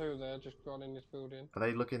 There's two there. Just gone in this building. Are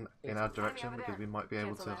they looking in our direction? over Because there. we might be able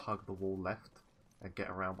Cancel to that. hug the wall left and get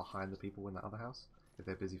around behind the people in that other house if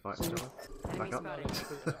they're busy fighting each other. Enemy Back up.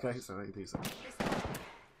 spotted. Okay, so they do so.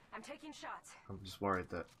 I'm taking shots. I'm just worried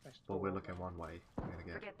that Next while door. we're looking one way, we're gonna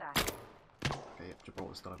get. Forget that. Okay, yep,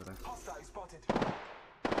 Gibraltar's still over there. Hostile spotted. I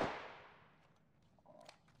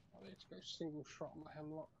need to go single shot on the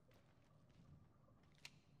hemlock.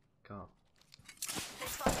 Can't. They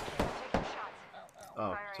spotted me. I'm taking shots.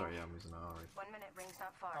 Oh, Firing. sorry, yeah, I'm using an RE. 1 minute, ring's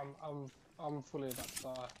not far. I'm fully about to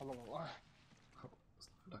die. I'm not gonna lie. What's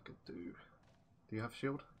that I could do? Do you have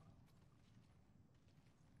shield?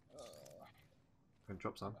 Can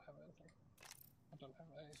drop some. I don't have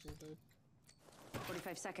anything, dude.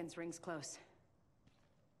 45 seconds, ring's close.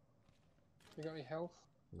 You got any health?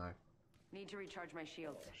 No. Need to recharge my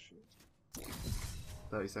shields. Oh, shit.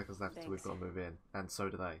 30 seconds left, so we've got to move in. And so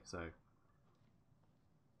do they, so.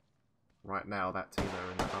 Right now, that team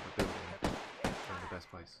are in the other building. In the best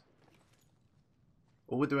place.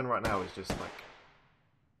 All we're doing right now is just, like,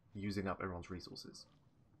 using up everyone's resources.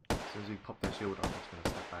 As soon as we pop their shield on, I'm just going to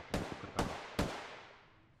step back and put it back on.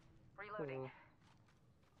 Reloading.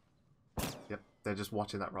 Yep, they're just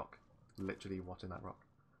watching that rock. Literally watching that rock.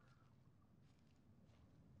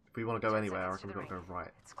 If we want to go 10 anywhere, I seconds reckon we've to got to the go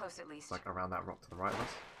right. It's close at least. Like around that rock to the right of us.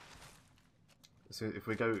 So if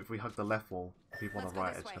we hug the left wall, people on Let's the go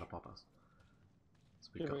right this are just way. gonna pop us. So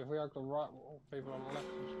we Yeah, got, but if we have the right wall, people on the left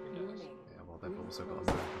will just get us. yeah, well they've also got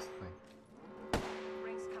to move. That's the thing.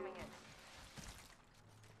 Ring's coming in.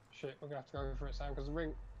 Shit, we're gonna have to go for it, Sam, because the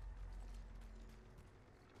ring.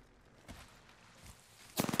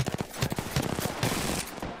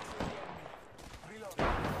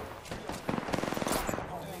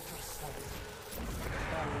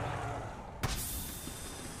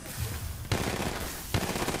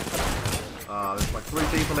 Ah, this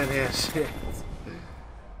 3 people in here. Shit.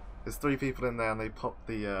 There's 3 people in there, and they popped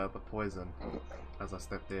the poison as I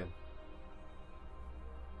stepped in.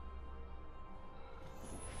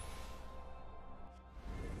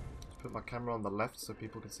 Put my camera on the left so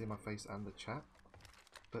people can see my face and the chat,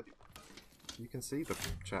 but you can see the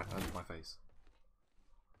chat and my face.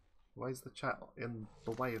 Why is the chat in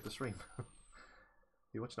the way of the stream?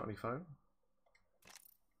 You watching it on your phone?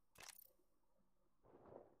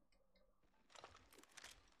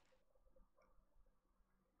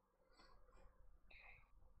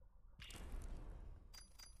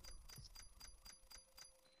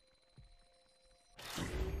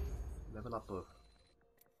 Level up, bud.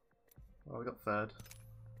 Well, we got 3rd.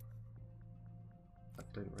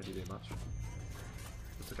 That didn't really do much.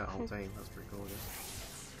 We took out a whole team, that's pretty cool, I guess.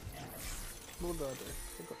 What did I do?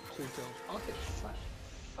 I got 2 kills. I hit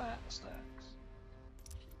fat stacks.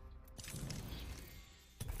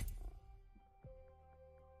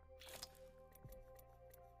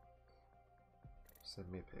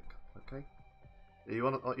 Send me a pic, okay? Are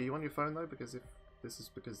you on your phone though? Because if this is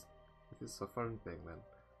a phone thing, then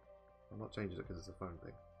I'm not changing it because it's a phone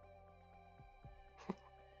thing.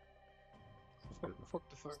 Fuck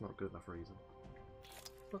the phone. It's not a good enough reason.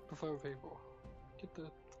 Fuck the phone people. Get the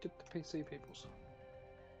PC peoples.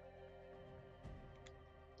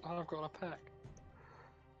 I've got a pack.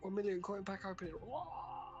 1 million coin pack opening.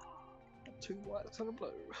 2 whites and a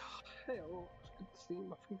blue. Hell, it's good to see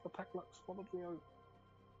my FIFA pack looks followed me over.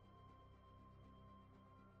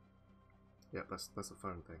 Yeah, that's a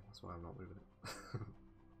phone thing. That's why I'm not moving it.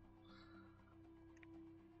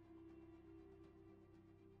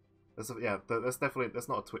 That's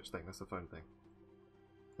not a Twitch thing. That's a phone thing.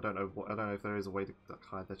 I don't know if there is a way to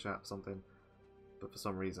hide the chat or something, but for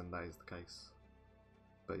some reason that is the case.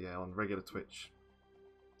 But yeah, on regular Twitch,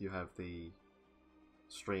 you have the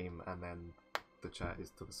stream and then the chat is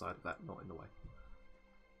to the side of that, not in the way.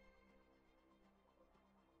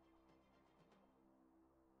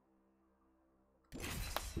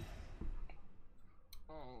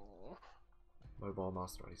 Oh. Mobile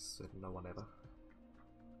Master Race said no one ever.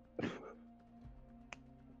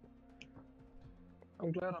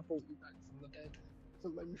 I'm glad I brought you back from the dead.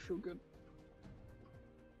 That made me feel good.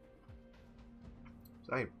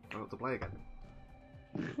 Same. I got to play again.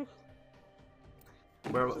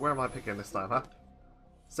 Where am I picking this time, huh?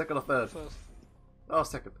 2nd or 3rd? First. Oh,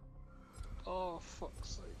 2nd. Oh, fuck's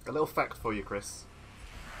sake. A little fact for you, Chris.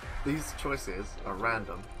 These choices are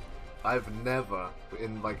random. I've never,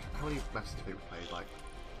 in like, how many matches have we played? Like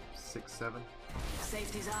 6, 7?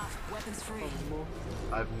 Safety's off. Weapons free.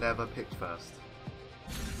 I've never picked 1st.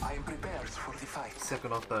 I am prepared for the fight.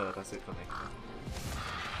 2nd or 3rd, that's it for me.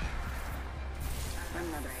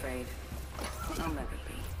 I'm not afraid. I'll never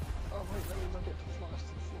be. Oh wait, that means I get to fly us to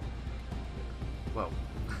the floor. Well,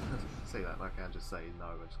 say that, I can just say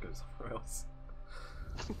no and just go somewhere else.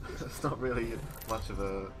 It's not really much of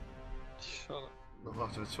a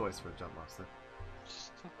choice for a jump master.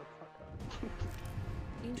 Shut the fuck up.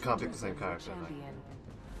 You can't pick the same character,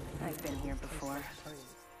 though. I've been here before. That's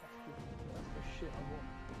the shit I want.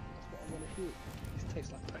 That's what I want to hear. It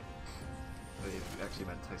tastes like pain. It actually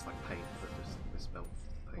meant taste like paint, but just misspelled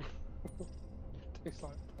paint. Tastes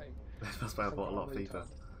like pain. That's why I bought a lot of FIFA.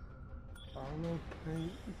 I know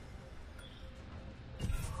pain.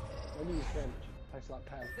 Only your French. Tastes like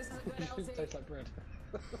pan. Tastes like bread.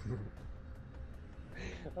 I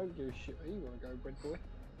don't give a shit where you want to go, bread boy.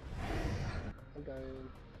 I'm going.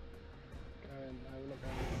 No, we're not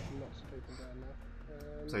going. Lots of people down now.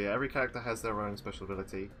 So yeah, every character has their own special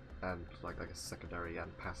ability and like I guess secondary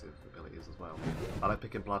and passive abilities as well. I like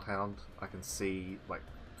picking Bloodhound. I can see like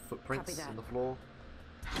footprints in the floor.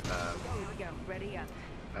 Here we go. Ready up.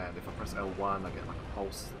 And if I press L1, I get like a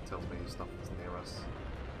pulse that tells me stuff that's near us.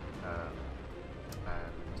 And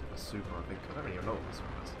a super, I think. I don't really know what this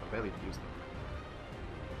one is. I barely used them.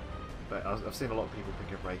 But I've seen a lot of people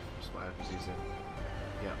picking Wraith, which is what I was using.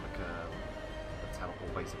 Yeah, like a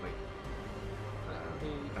teleport basically.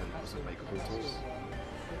 And also make portals.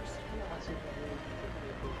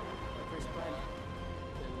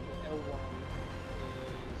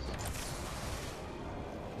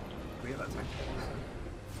 We get that tank.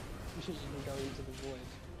 You should even go into the void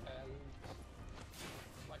and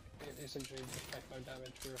like essentially just take no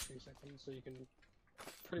damage for a few seconds, so you can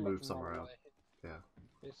pretty Move much somewhere run else. away.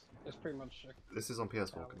 Yeah. It's pretty much This is on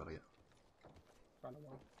PS4, Camilla. run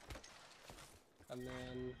away. And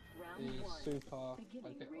then the super,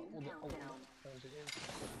 like all the ultimate as it is,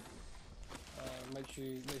 makes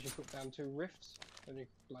you put down 2 rifts, and you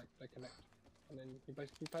like they connect, and then you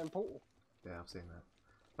basically playing Portal. Yeah, I've seen that.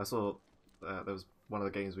 I saw there was one of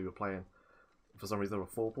the games we were playing. for some reason there were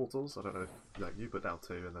 4 portals. I don't know if like you put down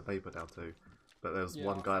 2 and then they put down 2. But there was Yeah,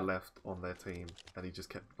 one guy left on their team, and he just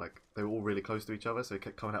kept, like, they were all really close to each other, so he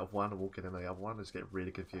kept coming out of one and walking in the other one, and just get really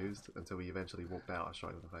confused until he eventually walked out and shot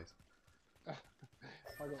him in the face.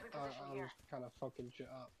 I was kind of fucking shit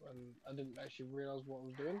up, and I didn't actually realise what I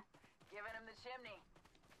was doing. Giving him the chimney.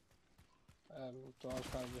 So I was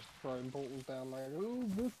kind of just throwing portals down like, ooh,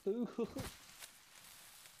 this too.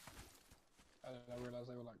 And then I realised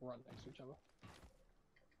they were like right next to each other.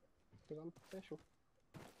 Because I'm special.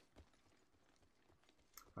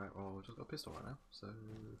 Right, well, we've just got a pistol right now, so...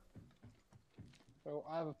 Well,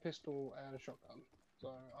 I have a pistol and a shotgun, so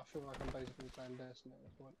I feel like I'm basically playing Destiny at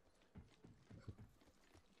this point.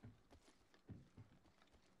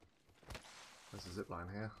 There's a zip line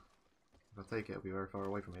here. If I take it, it'll be very far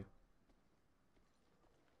away from you.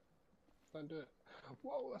 Don't do it.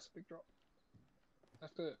 Whoa, that's a big drop.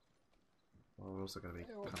 Let's do it. Well, we're also going to be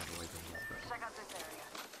kind of away from you. Check out this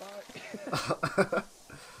area. Bye.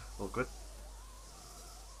 All good.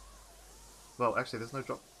 Well, actually, there's no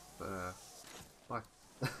drop. Bye.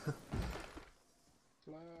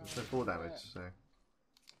 No, There's no fall damage, so...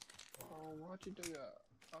 Oh, why'd you do that?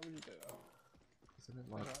 Why would you do that? Isn't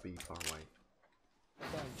it like to be far away?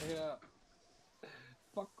 Damn, check it out.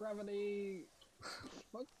 Fuck gravity.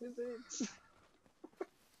 Fuck physics.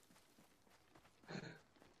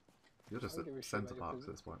 You're just I don't give a at shit Centre about your Parks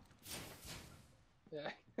at this point.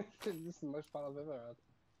 Yeah, this is the most fun I've ever had.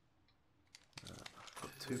 I've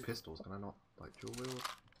got 2 pistols, can I not, like, dual wield?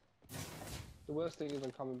 The worst thing is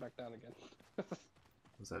I'm coming back down again.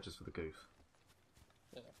 Is that just for the goof?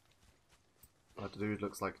 Yeah. That dude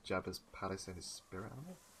looks like Jabba's palace in his spirit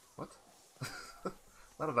animal? What?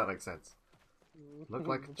 None of that makes sense. Look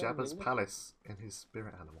like Jabba's palace in his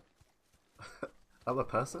spirit animal. I'm a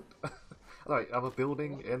person? Like, I'm a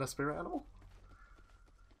building in a spirit animal?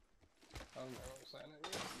 I don't know what I'm saying it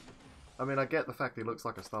yet. I mean, I get the fact he looks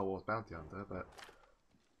like a Star Wars bounty hunter, but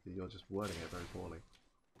you're just wording it very poorly.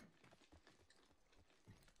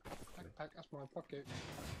 Backpack, that's my pocket.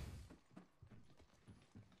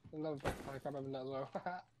 Another backpack, I'm having that as well.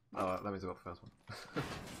 Oh, that means I got the first one.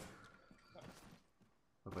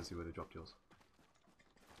 Otherwise you would have dropped yours.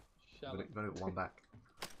 Shut You've up. only got 1 back.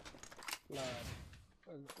 No,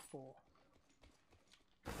 I've got 4.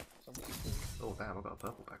 So Oh damn, I've got a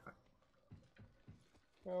purple backpack.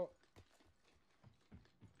 well,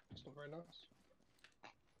 it's not very nice.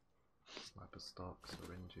 Sniper stock,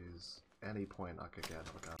 syringes. Any point I could get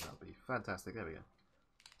another gun, that would be fantastic. There we go.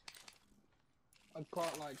 I'd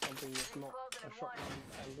quite like something that's not a shotgun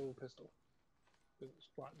and all pistol. Because it's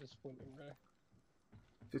quite disappointing, really.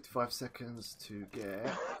 55 seconds to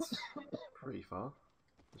get pretty far.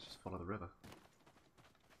 Let's just follow the river.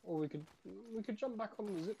 Or we could jump back on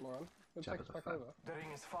the zip line. It'll take us Jabba the back Fat. over. The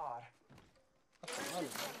ring is far. That's what I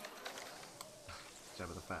mean.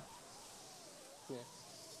 Jabba the Fat. Yeah.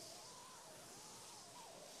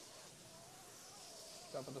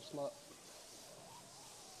 Jabba the Smart.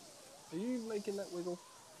 Are you making that wiggle?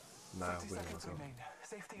 No, 30 we're seconds myself. remain.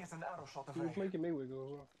 Safety is an arrow shot He away. was making me wiggle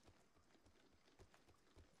as well.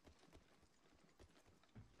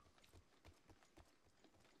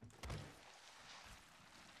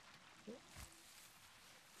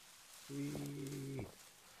 Whee!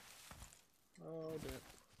 Oh dear.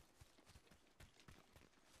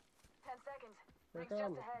 10 seconds. Here Next jump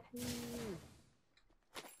comes. ahead.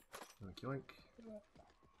 Yoink yoink.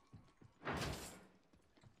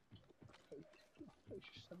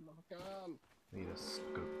 She said another gun. Need a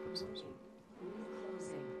scope of some sort.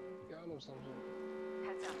 Closing. Gun of some sort.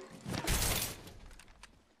 Heads up.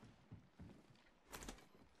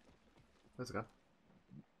 There's a gun.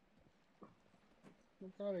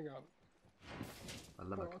 What kind of gun? A Oh, I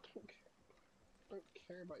lemon. don't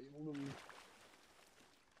care about your lube.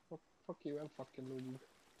 Fuck you and fuck your lube.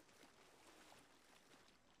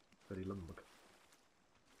 Very lumberg.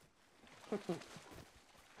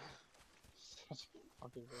 Such a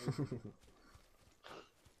fucking rude.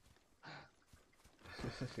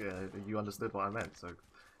 Yeah, you understood what I meant, so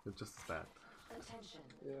it's just as bad. Attention.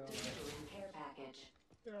 Yeah. Delivering care package.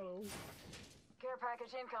 Hello. Care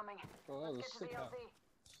package incoming. Oh, that was Let's a get to sick the hat.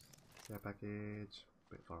 LZ. Care package.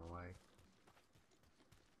 A bit far away.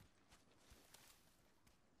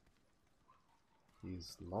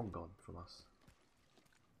 He's long gone from us.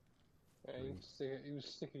 Yeah, he was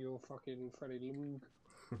sick of your fucking Freddy Lube.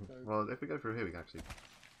 So, Well, if we go through here, we can actually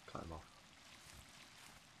cut him off.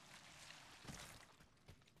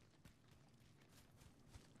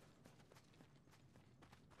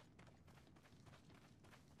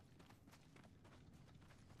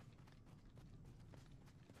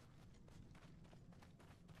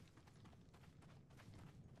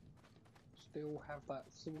 still have that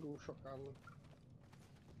single shotgun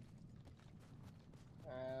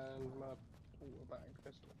and my automatic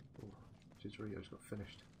pistol. Chicharito's got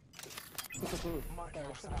finished. Marking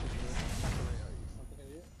our sniper, you fucking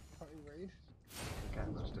idiot. Can't you read? Okay,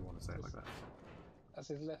 I just didn't want to say it like that. That's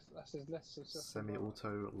his less successful.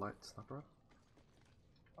 Semi-auto light sniper.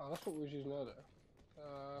 Oh, that's what we was using earlier.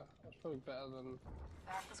 That's probably better than.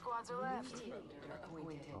 Half the squads are left.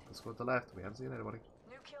 Off the squad to the left. We haven't seen anybody.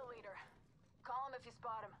 New kill leader. Call him if you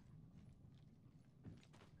spot him.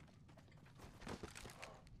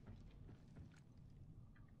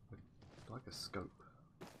 I'd like a scope.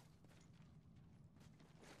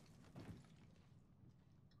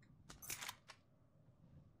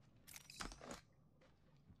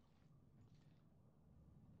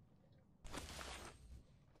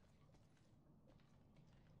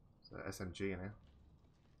 SMG in here.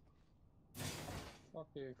 Fuck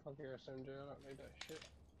you SMG, I don't need that shit.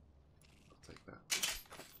 I'll take that.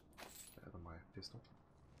 Better than my pistol.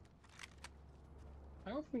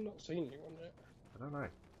 How have we not seen anyone yet? I don't know.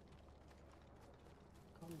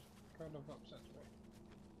 Kind of upsets me.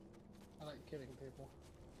 I like killing people.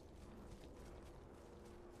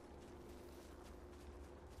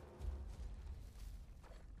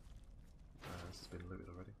 This has been looted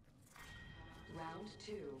already. Round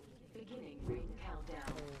 2. Beginning ring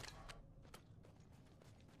countdown.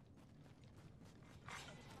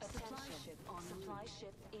 Supply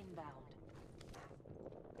ship inbound.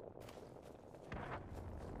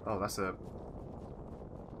 Oh, that's a.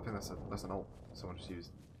 I think that's an ult. Someone just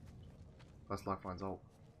used. That's Lifeline's ult.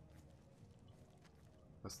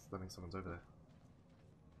 That means someone's over there.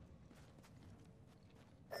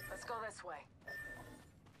 Let's go this way.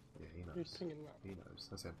 Yeah, he knows. Who's singing that? He knows.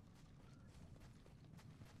 That's him.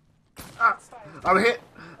 Ah! I'm hit!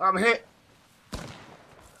 I'm hit!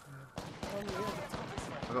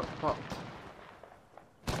 I got popped.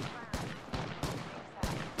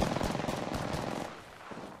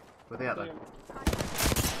 Where they at though?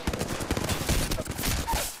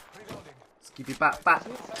 Reloading. Skibby back, back!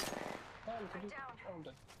 I'm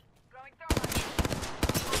dead. Throwing thermite.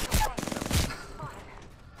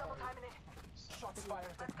 Double timing it. Shots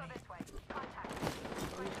fired Let's at go me. this way. Contact.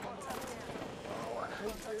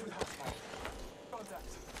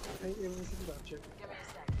 Contact. I hate everything about you. Give me a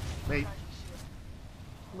sec. Me.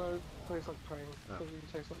 No, tastes like pain. Oh. Doesn't even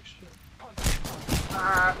taste like shit.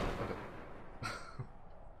 Ah!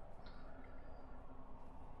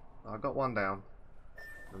 I got one down.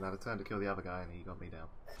 And then I turned to kill the other guy and he got me down.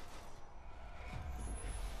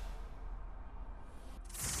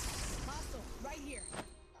 Hostile, right here.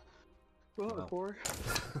 Well, Wow. boy.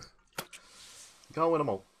 You can't win them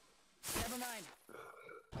all. Never mind.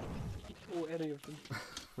 Or any of them.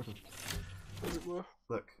 As it were.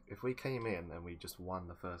 Look, if we came in and we just won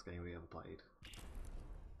the first game we ever played,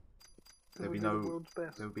 there'd be We'll no, the world's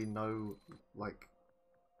best. there would be no, like,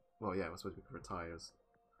 well, yeah, we're supposed to retire as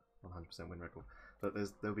 100% win record, but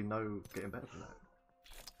there'll be no getting better than that.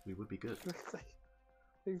 We would be good.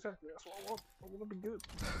 Exactly, that's what I want. I want to be good.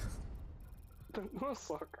 Don't want to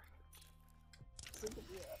suck.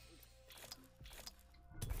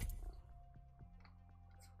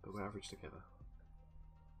 But we're average together.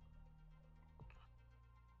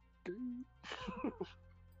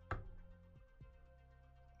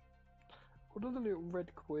 What do the little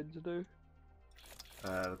red coins do?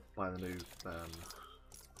 Buy the new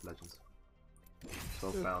Legends.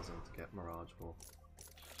 12,000 to get Mirage or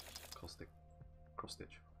Caustic. Cross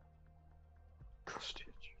Stitch.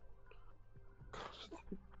 Cross-stitch.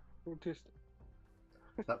 Autistic.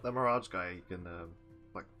 That Mirage guy, you can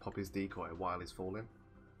like pop his decoy while he's falling.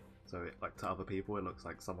 So it, like to other people it looks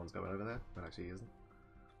like someone's going over there, but actually he isn't.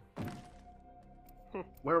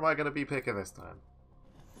 Where am I going to be picking this time?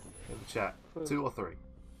 In the chat. 2 or 3?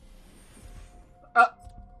 Ah!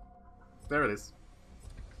 There it is.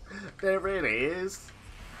 There it is.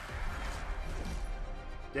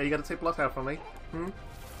 Yeah, you got to take Bloodhound from me.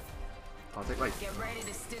 I'll take late. Get ready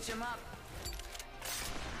to stitch him up.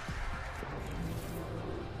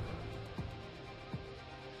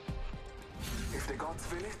 If the gods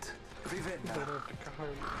will it, we win They now. don't have to come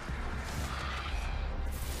home.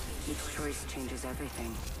 Each choice changes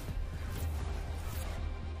everything.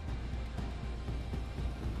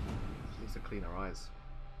 She needs to clean her eyes.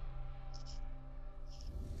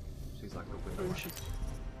 She's like a window.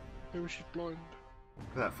 Maybe she's blind.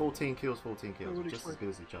 Look at that, 14 kills, 14 kills. Nobody Just as good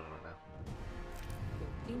as each other right now.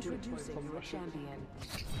 Introducing your champion.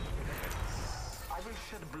 I will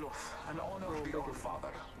shed blood and honor the All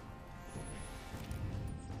Father.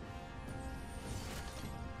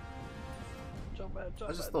 Jump I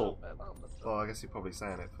just thought, well, I guess you're probably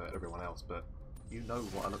saying it for everyone else, but you know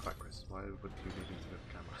what I look like, Chris. Why would you need me to move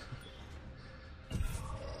the camera?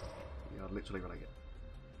 You are literally related.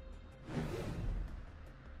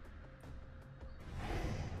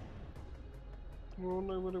 You all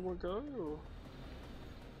know where they want to go? Or?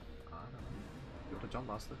 I don't know. You're the jump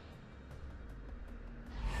master.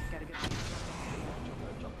 Gotta get.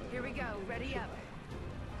 Here we go. Ready up.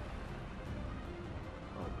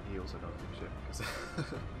 Oh, he also does do shit because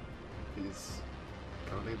he's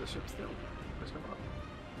currently the ship still. Push him up.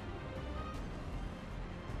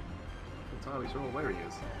 Entirely sure where he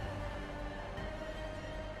is.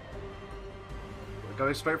 We're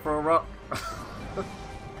going straight for a rock.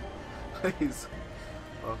 Please.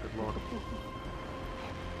 Oh, good lord.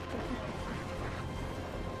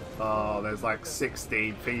 Oh, there's like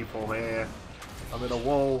 16 people here. I'm in a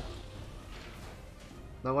wall.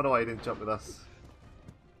 No wonder why he didn't jump with us.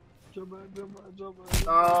 Jump out.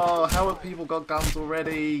 Oh, how have people got guns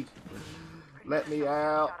already? Let me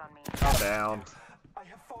out. I'm down. I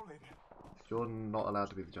have fallen. You're not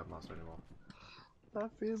allowed to be the jump master anymore.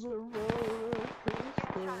 That feels a roller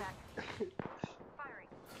coaster. Firing.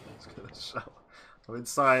 I'm just gonna shut. I'm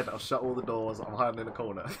inside. I'll shut all the doors. I'm hiding in a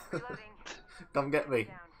corner. Reloading. Come get me.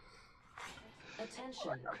 Down.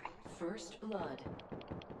 Attention. First blood.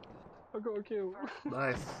 I got a kill.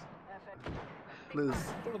 Nice.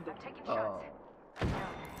 Please. I'm taking Oh. shots.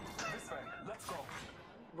 This way. Let's go.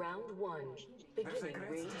 Round 1. There's a Beginning great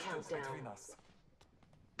ring distance countdown. between us.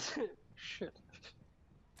 Shit.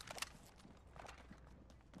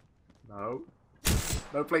 No.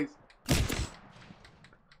 No, please.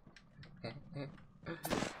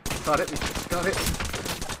 Can't hit me. Can't hit me.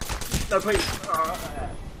 No, please. Ah.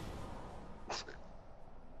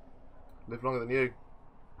 Live longer than you.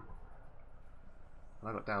 And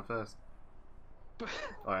I got down first. Oh,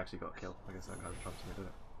 I actually got killed. I guess that kind of trumps me, did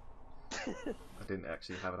it? I didn't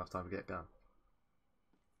actually have enough time to get a gun.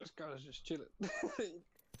 This guy is just chilling.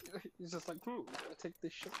 He's just like, I'm gonna take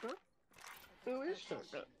this shotgun. Oh, it's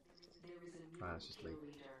shotgun. Ah, let's just leave.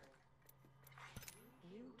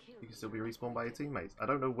 You can still be respawned by your teammates. I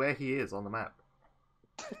don't know where he is on the map.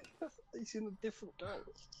 He's in a different game.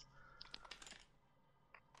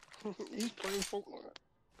 He's playing Fortnite.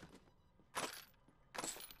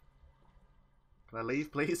 Can I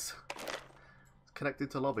leave, please? It's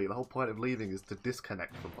connected to lobby. The whole point of leaving is to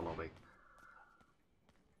disconnect from the lobby.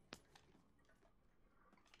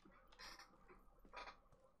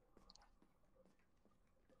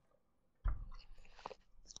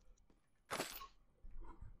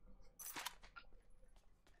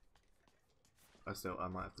 I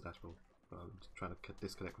might have to dashboard, but I'm just trying to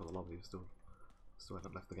disconnect from the lobby. Still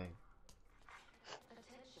haven't left the game.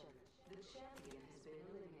 Attention. The champion has been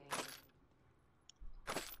eliminated.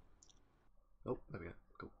 Oh, there we go.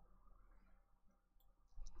 Cool.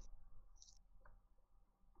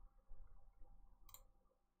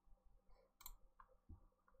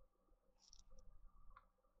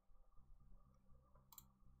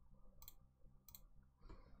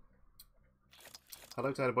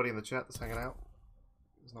 Hello to everybody in the chat that's hanging out.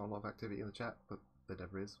 There's not a lot of activity in the chat, but there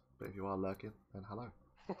never is. But if you are lurking, then hello.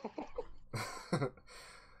 It's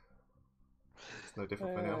no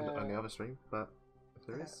different from any other stream, but if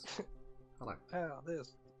there is, hello. Oh,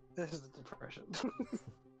 this is the depression.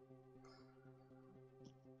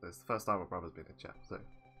 It's the first time my brother's been in chat, so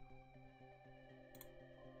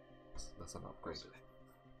that's an upgrade.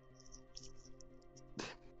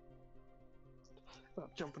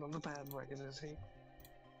 Not jumping on the bandwagon, is he?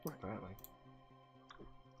 Apparently.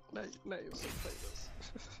 No, you're so famous.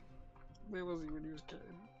 Where was he when he was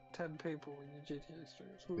getting 10 people in your GTA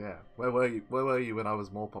streams? Yeah. Where were you? Where were you when I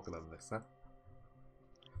was more popular than this, huh?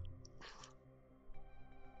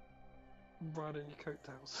 Riding your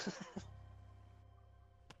coattails.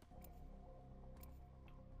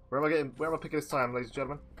 Where am I picking this time, ladies and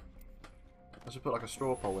gentlemen? I should put like a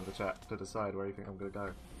straw poll in the chat to decide where you think I'm gonna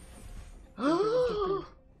go.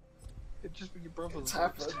 It'd just be your brother's. It's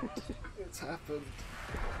happened. It's happened.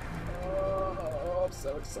 Oh, I'm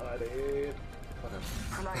so excited.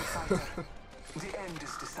 Fly fighter. The end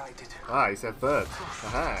is decided. Ah, he said third.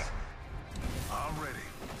 Aha. I'm ready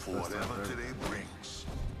for First time whatever through. today brings.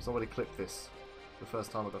 Somebody clip this. The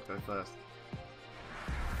first time I got to go first.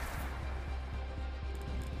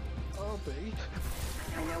 I'll be.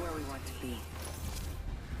 I know where we want to be.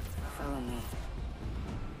 Follow me.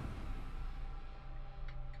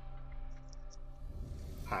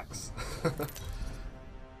 Hacks.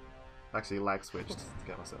 Actually lag switched to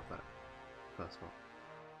get myself that first one.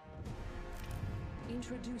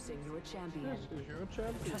 Introducing your champion. This is your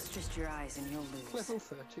champion. Trust just your eyes and you'll lose. Level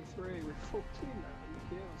 33 with 14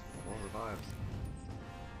 kills. 4 revives.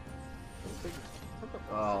 Look at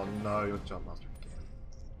that. Oh no, you're jump master again.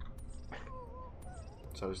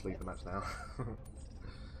 So just leave the match now.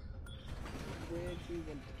 Where do you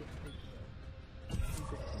want to get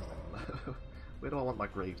Where do I want my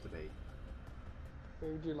grave to be?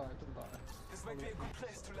 Where would you like to die? This might be a good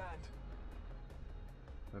place to land.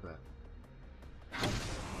 Over there.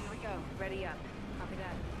 Here we go. Ready up. Copy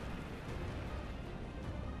that.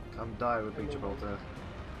 Come die with Beach Gibraltar.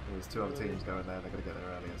 There's 2 other teams going there, they're going to get there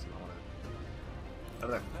earlier, so I want to...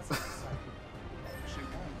 Over there.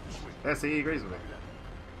 Yeah, see, he agrees with me.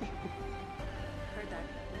 Heard that.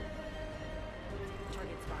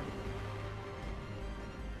 Target spotted.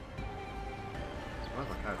 Where's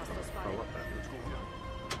my character? Oh, what the?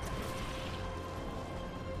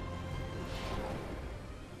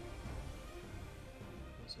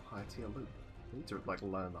 What's the high tier loot? I need to like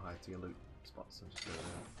learn the high tier loot spots and just go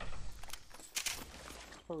there.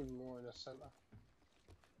 Probably more in the centre.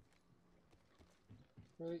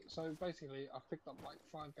 Really? So basically, I picked up like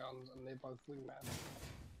 5 guns and they're both wingman.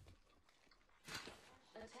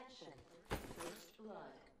 Attention. First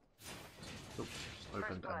blood. Oh, just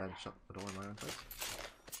opened and then shut the door in my own face.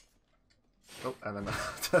 Oh, and then I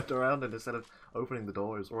turned around and instead of opening the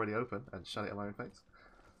door, it was already open and shut it in my own face.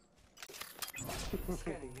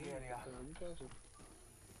 Scanning the area.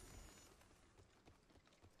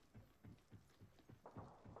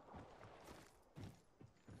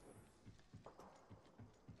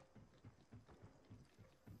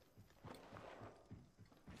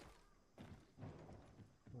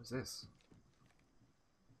 What is this?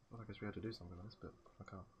 Well, I guess we had to do something on this bit. I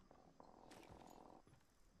can't.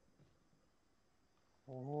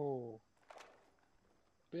 Oh,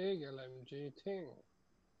 big LMG thing.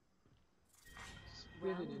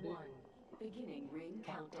 Round 1. Beginning ring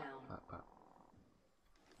countdown. Pat.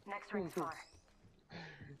 Next ring's far.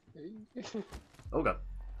 Oh god.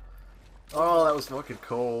 Oh, that was fucking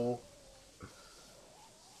cool.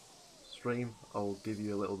 Stream, I'll give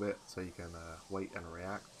you a little bit so you can wait and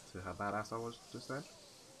react to how badass I was just then.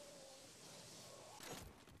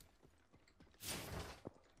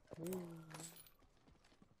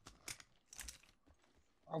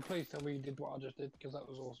 I'm pleased that we did what I just did because that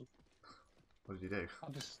was awesome. What did you do?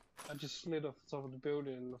 I just slid off the top of the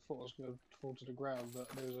building and I thought I was going to fall to the ground, but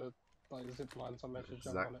there was a like zip line, so I managed to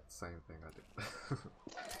jump on it. Exact same thing I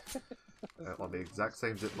did. On the exact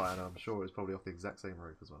same zip line, I'm sure it was probably off the exact same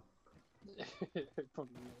roof as well. It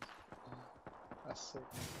probably was. That's sick.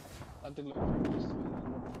 I did look very close to me.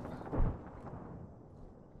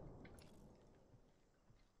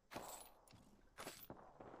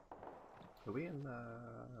 Are we in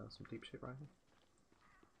some deep shit right here?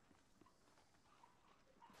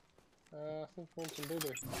 I think we want some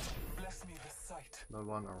doo-doo. Bless me with sight. No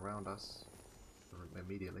one around us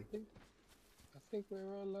immediately. I think we're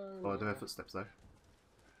alone. Oh, I do have footsteps though.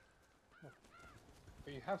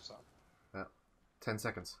 But you have some. 10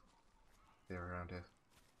 seconds. They're around here.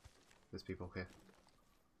 There's people here.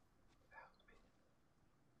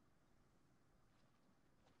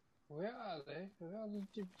 Where are they? Where are the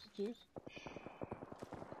gypsies?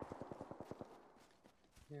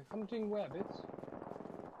 You're hunting rabbits.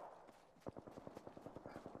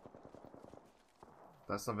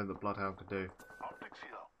 That's something that Bloodhound can do. Optics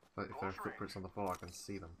here. But if there are footprints on the floor, I can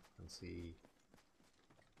see them and see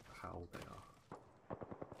how old they are.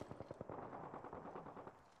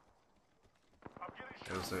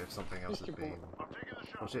 Also, if something else has been... I'm taking the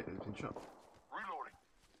shot. Oh shit, it's been shot. Reloading.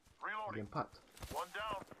 It's Reloading. been packed. One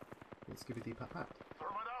down. It's Skibidi pat pat.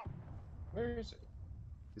 Thermite out. Where is it?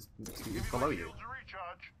 It's Give me below my you. shields to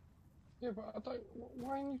recharge. Yeah, but I don't.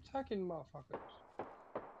 Why are you tagging motherfuckers?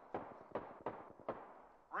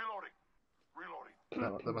 Reloading. Reloading.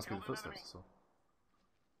 That must be the footsteps or so.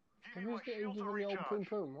 Give If me my he's getting shields to given the old recharge. pum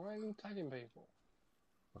pum, why are you tagging people?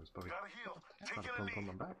 I was probably Gotta heal. trying to Taking a pump knee.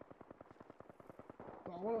 them back.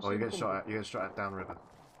 But I want to Oh, see you get pum shot pum. at. You get shot at downriver.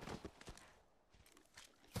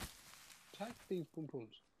 Tag these pum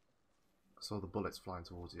pums. I saw the bullets flying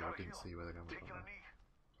towards you. I Gotta didn't heal. see where they're going. Taking a knee.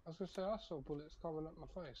 I was gonna say I saw bullets coming up my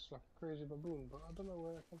face like a crazy baboon, but I don't know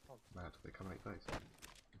where they come from. Mad, they come at your face.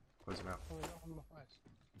 Close them out. Coming up on my face.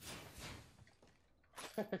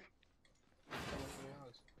 Coming up my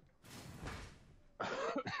eyes.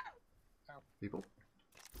 Ow. People?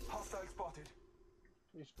 Hostile spotted.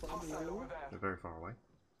 You spotted me Hostile anywhere? over there. They're very far away.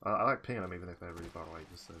 I like pinging them even if they're really far away,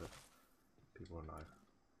 just so that people will know.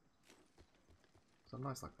 So I'm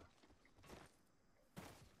nice like that.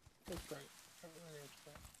 That's great. That really is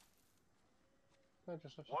great. No,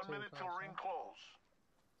 just such a 1 team minute till class, ring huh? close.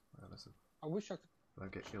 Yeah, listen. I wish I could. If I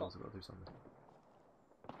don't get kills, I've got to do something.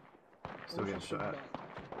 I Still wish I getting shot could, at.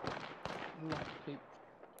 like, not keep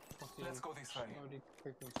fucking Let's go this way. slowly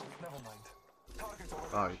creeping forward. Never mind. Target's over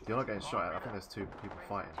Oh, there. you're not getting shot at. I think there's two people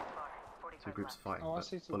fighting. Two groups fighting, Oh, I but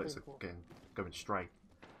see two bullets are people. going straight.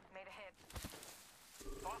 Made a hit.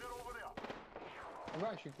 Target over there. I've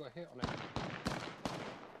actually got a hit on it.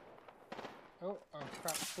 Oh, I've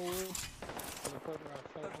cracked forward. To the point where I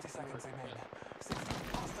fell 30 off seconds the remain. roof. 60.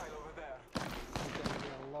 Hostile over there. I'm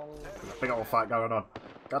getting a long... There's a big old fight going on.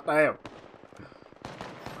 God damn!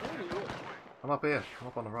 I'm up here. I'm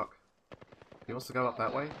up on the rock. He wants to go up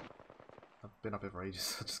that way. I've been up here for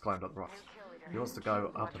ages. I just climbed up the rocks. He wants to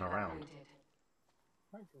go up and around.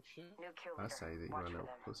 Thank you, shit. New kill I leader. say that you're Watch a for little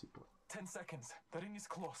them. pussy boy. 10 seconds. The ring is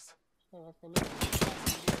close. Oh, I've got a little...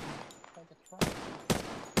 Like a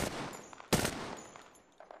trap.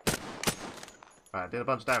 Alright, did a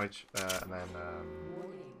bunch of damage, and then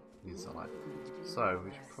he's alive. So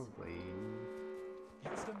we should probably.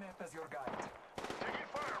 Use the map as your guide. Taking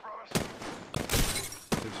fire, brothers.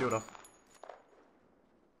 Take the shield off.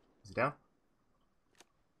 Is he down?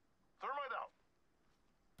 Thermite out.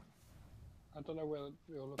 I don't know where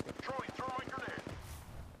you're looking. Throwing thermite grenade.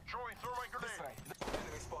 Throwing thermite This grenade. way.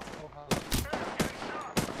 Enemy spotted. Oh, hello. Hey, getting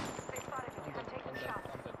shot. They spotted me. I'm taking I'm the dead. shot.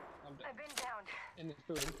 I'm dead. I'm dead. I've been downed. In this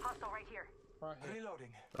building. Hostile right here. Right here. Reloading.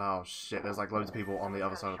 Oh shit, there's like loads of people on the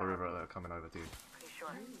other side of the river that are coming over to you. Pretty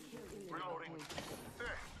sure. Reloading. Hey,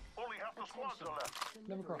 only half the squads are left.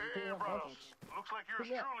 Never crossed. Hey, brothers. Looks like yours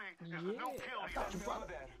Yeah. truly is the new Yeah. kill leader. Enemy over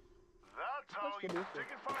there. That's how you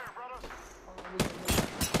taking fire, brothers. I'm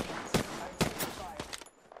taking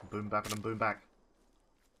fire. Boom back and then boom back.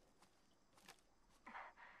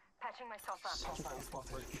 Patching myself up. Hostile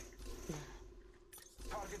spotted.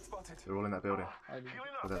 Target spotted. They're all in that building. Healing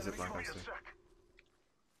up. With that zip Give line me next a to you. sec.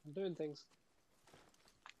 I'm doing things.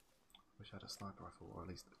 Wish I had a sniper rifle or at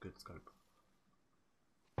least a good scope.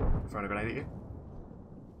 Throwing a grenade at you?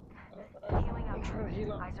 Healing up. I'm trying to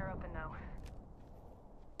heal up. Eyes are open though.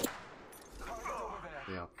 Target over there.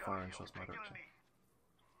 They are firing shots my Taking a direction. knee.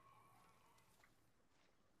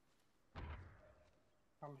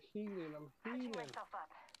 I'm healing. I'm Patching healing. myself up.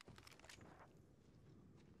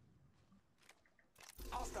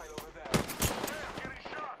 Hostile over there. Hey, I'm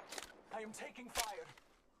getting shot. I am taking fire.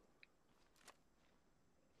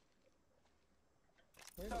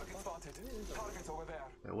 Where the Target fuck spotted. is it? Target over there.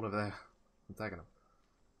 They're all over there. I'm tagging them.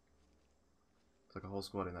 It's like a whole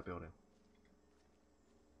squad in that building.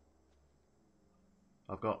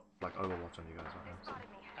 I've got like Overwatch on you guys right now. So. Spotted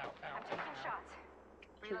me. Ow, ow, I'm taking ow. shots.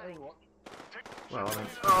 Shoot Reloading. Overwatch. Well, I mean,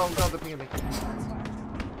 oh god, they're pinging me. No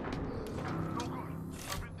good.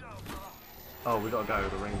 I've been down, brother. Oh, we gotta go.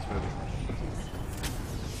 The ring's moving.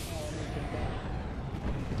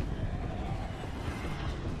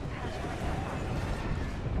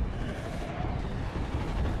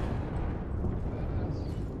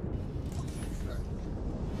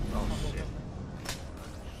 Oh shit.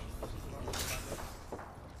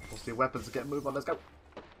 What's your weapons? Get move on. Let's go.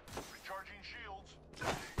 Recharging shields.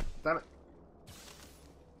 Damn it.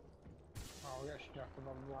 Oh, we actually have to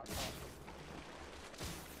run right past it.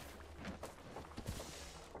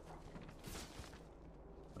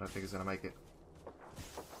 I don't think he's gonna make it.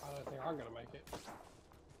 I don't think I'm gonna make it.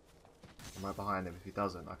 I'm right behind him. If he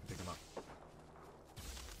doesn't, I can pick him up.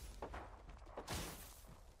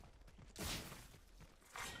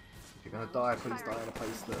 If you're gonna die, please die in a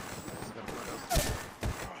place that is gonna hurt us.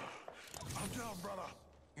 I'm down, brother.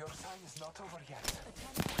 Your time is not over yet.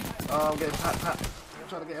 Oh, I'm getting pat. I'm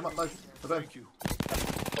trying to get him up though. Thank you.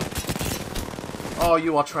 Oh,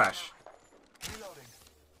 you are trash. Reloading.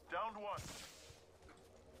 Downed one.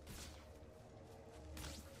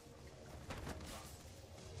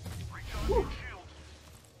 Recharging shields.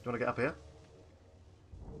 Do you want to get up here?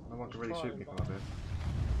 No one can really shoot me from up here.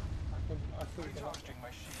 I couldn't get up. Recharging my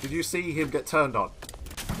shield. Did you see him get turned on?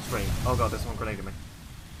 Screen. Oh god, there's someone grenading me.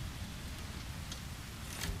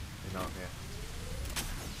 They're not here.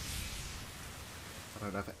 I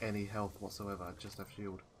don't have any health whatsoever, I just have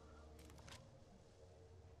shield.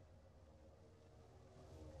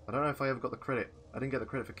 I don't know if I ever got the credit. I didn't get the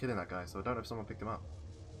credit for killing that guy, so I don't know if someone picked him up.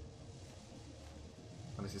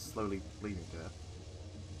 And this is slowly bleeding to death.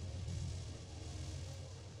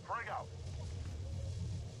 Frag out.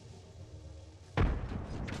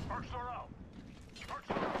 Arcs are out. Arcs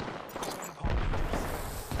are out.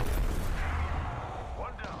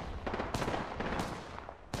 One down.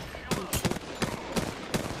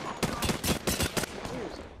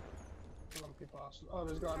 Lumpy bastard. Oh,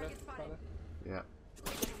 there's a guy there. Guy there. Yeah.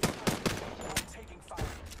 I'm taking fire.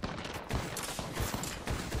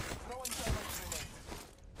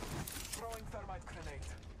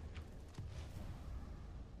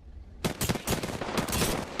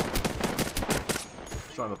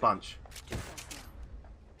 shot him a bunch.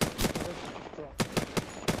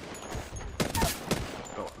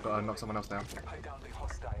 Got to knock someone else down. Pie down the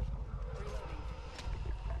hostile.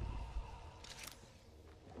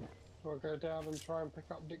 We'll go down and try and pick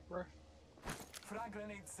up Dick Breath. Frag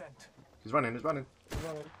grenade sent. He's running, he's running.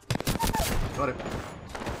 Running. Got him.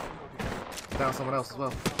 Down someone else as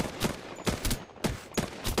well.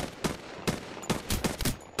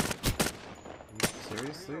 Are you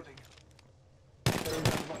serious, dude?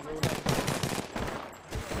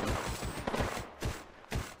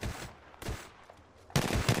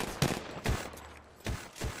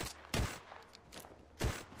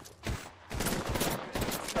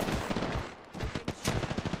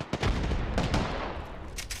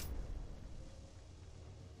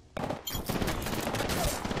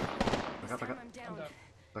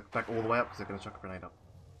 Back all the way up because they're going to chuck a grenade up.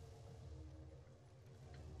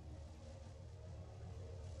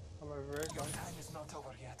 I'm over it, Your guys. time is not over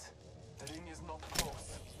yet. The ring is not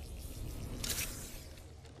close.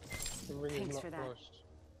 The ring Thanks is for not that. close.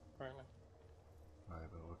 Right now. Right,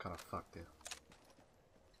 but we're kind of fucked here.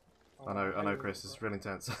 Oh, I know, Chris. It's really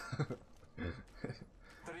intense.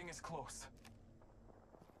 The ring is close.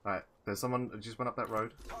 Right, there's someone who just went up that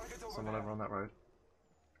road. Target over Someone there. over on that road.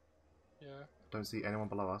 Yeah. Don't see anyone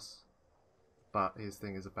below us. But his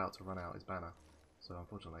thing is about to run out, his banner. So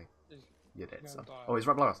unfortunately, He's you're dead, gonna son. die. Oh, he's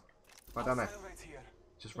right below us. Right down there. Hostile right here.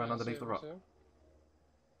 Just Yeah, ran I underneath see the him, I rock. see him.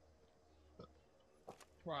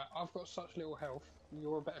 Right, I've got such little health.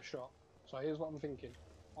 You're a better shot. So here's what I'm thinking.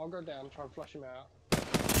 I'll go down, try and flush him out.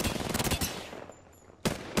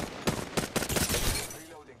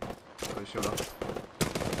 Reloading. Put his shield off.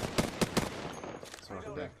 So I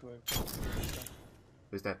can do.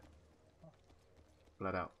 He's dead.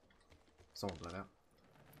 Bled out. Someone bled out.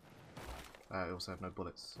 I also have no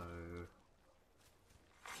bullets, so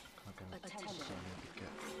can't go and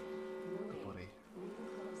get the body.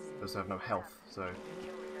 I also have no health, so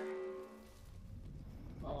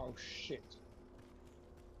Oh shit.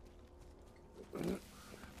 Damn,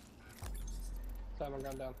 I'm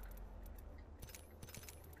going down.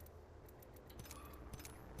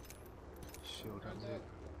 shield has it.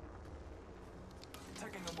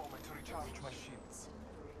 Taking a moment to recharge my shields.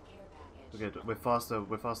 We're good. We're faster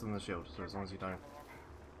than the shield, so as long as you don't.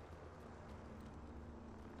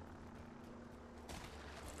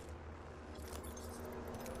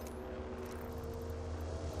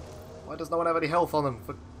 Why does no one have any health on them?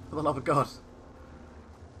 For the love of God.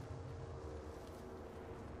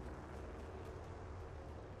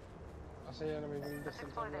 I see enemies in the distance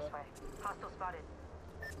Explore over this there. way. Hostile spotted.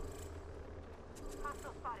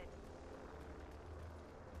 Hostile spotted.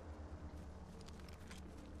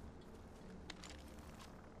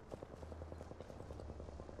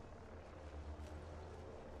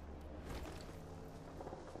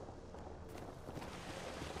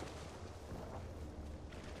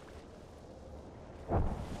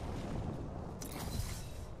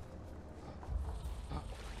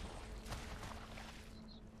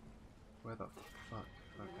 Where the fuck?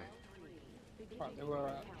 Okay. Right, there were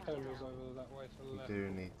enemies over that way to the We left. do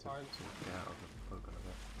need to Fine. get out of the poker a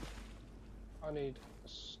bit. I need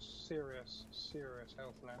serious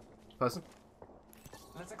health now. Person?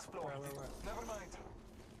 Let's explore. Where? Never mind.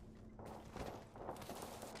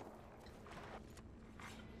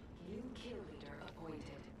 New kill leader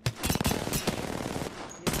appointed.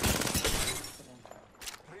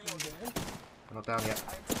 Reloading. They're not down yet.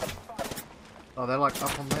 I'm taking fire. Oh, they're like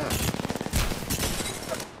up on there.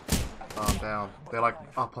 Oh, I'm down. They're like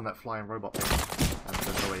up on that flying robot thing. And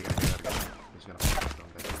there's no way you're gonna do that again. You're just gonna fuck them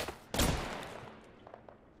dead.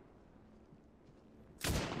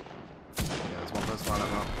 Yeah, there's one person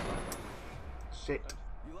flying up. Shit.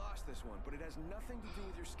 You lost this one, but it has nothing to do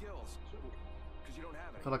with your skills. Because you don't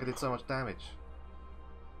have I any. feel like I did so much damage.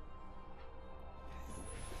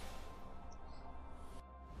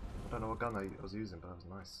 I don't know what gun I was using, but that was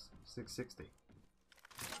nice. 660.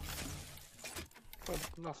 But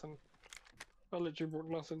nothing. I literally brought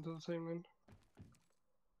nothing to the team then.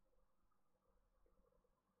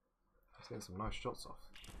 I was getting some nice shots off,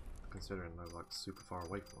 considering I was like super far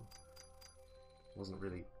away from them. Wasn't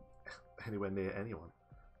really anywhere near anyone.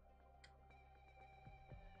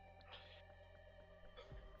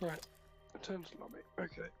 Right, return to lobby.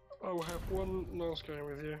 Okay, I will have one last game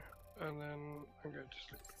with you, and then I'm going to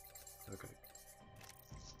sleep. Okay.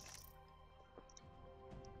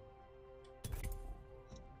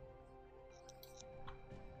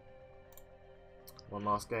 One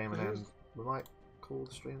last game and then we might call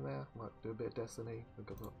the stream there. Might do a bit of Destiny. We've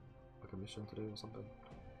got like a mission to do or something.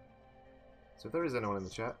 So if there is anyone in the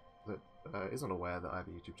chat that isn't aware that I have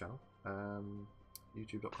a YouTube channel,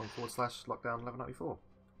 youtube.com/lockdown1194.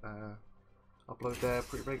 Upload there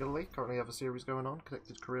pretty regularly. Currently have a series going on,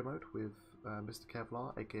 Connected Career Mode, with Mr.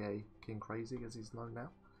 Kevlar, aka King Crazy as he's known now.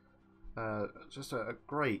 Just a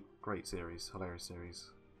great series, hilarious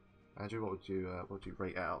series. Andrew, what would you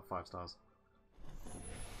rate it out of 5 stars?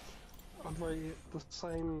 I'd rate it the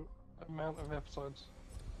same amount of episodes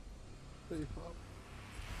that you put up.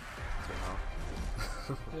 Yeah.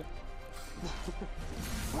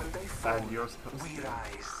 When they fall, And you're supposed we to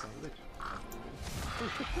rise.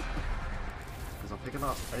 Because I'm picking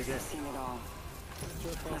up again. I've seen it all.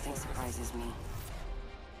 Nothing surprises me.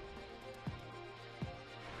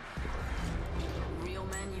 Real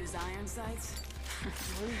men use iron sights?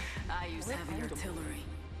 I use heavy artillery.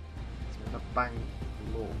 It's been a bang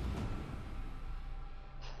law.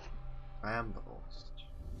 I am the law.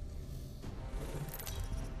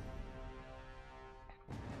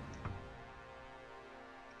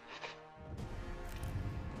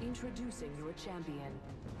 Introducing your champion.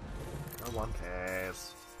 No one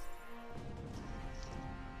cares.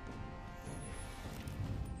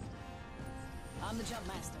 I'm the jump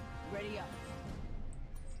master. Ready up.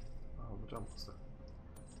 Oh, the jump master.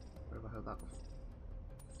 Where have I heard that before?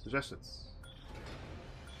 Suggestions.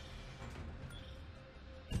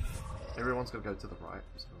 Everyone's gonna go to the right,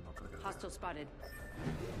 so I'm not gonna go Hostile spotted. there.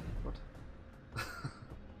 What?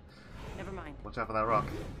 Never mind. Watch out for that rock.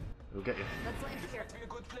 It'll get you. Let's land here. Be a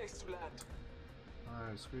good place to land.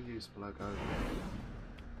 Oh, screw you, Spalogo.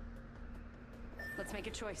 Let's make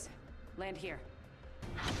a choice. Land here.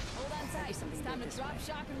 Hold on tight. It's time to drop,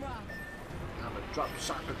 shock, and rock. Have a drop,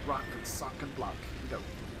 shock, and rock, and sock, and block. Here we go.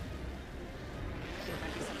 There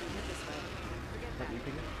might be something good this way. Forget Have that. you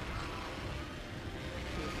ping it?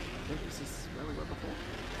 I think this is where we were before.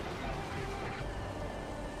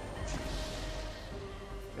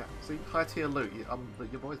 Yeah, see, high tier loot.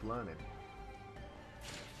 Your boy's learning.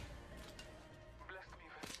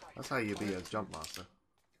 That's how you be a jump master.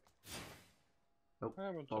 Oh,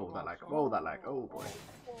 oh that lag. Oh, that lag. Oh boy.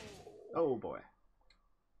 Oh boy.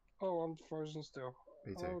 Oh, I'm frozen still.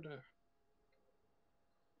 Me too. Oh dear.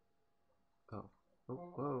 Oh.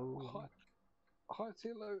 Oh, whoa. Hi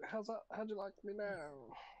Tilo, how'd you like me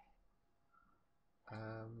now?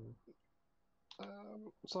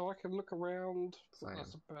 So I can look around. Same.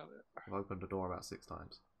 That's about it. I've opened the door about 6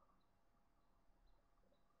 times.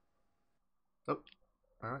 Oh,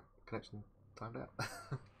 alright, connection timed out. I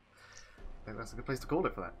think that's a good place to call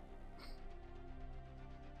it for that.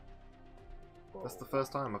 That's the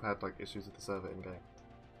first time I've had like issues with the server in game.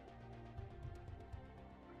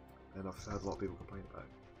 And I've heard a lot of people complain about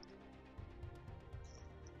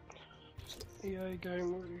it. EA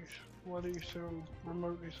game, why do you sound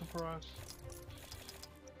remotely surprised?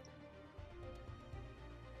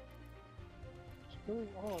 Oh,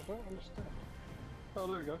 I don't understand. Oh,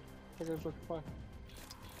 there we go. That goes looking fine.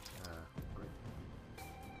 Great.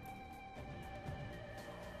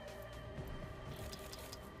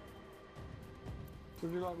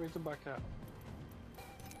 Would you like me to back out?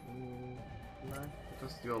 No,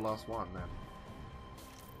 that's your last one then.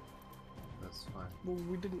 That's fine. Well,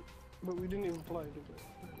 we didn't even play, did we?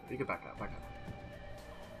 You can back out, back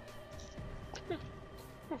out.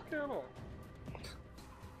 What's going on?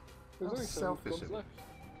 There's How only 7 selfish squads of you. left.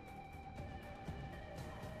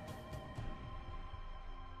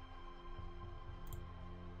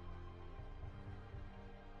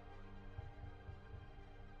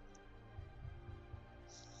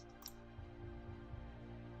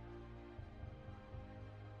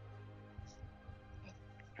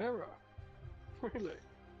 Error? Really?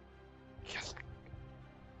 Yes.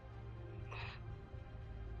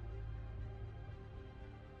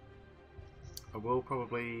 I will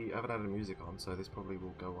probably, I haven't had any music on, so this probably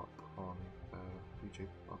will go up on YouTube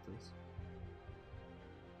after this.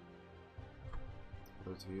 For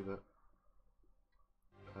those of you that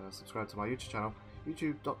subscribe to my YouTube channel,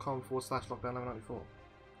 youtube.com/lockdown1194.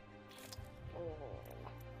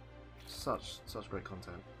 Such great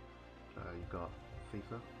content. You've got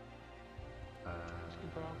FIFA,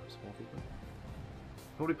 small FIFA.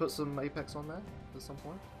 Probably put some Apex on there at some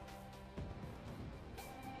point.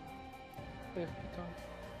 Yeah, good time.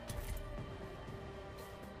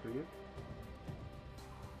 Do you?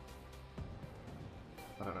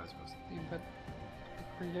 I don't know, I suppose. The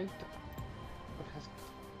creator. What has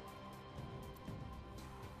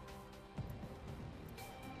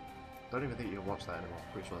Don't even think you can watch that anymore.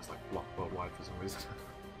 Pretty sure that's like blocked worldwide for some reason.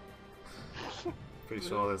 Pretty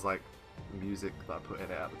sure there's like music that I put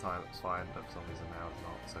in it at the time that was fine, but for some reason now it's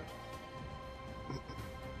not,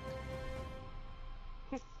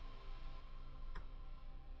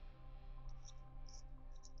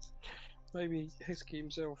 so. Maybe Hiskey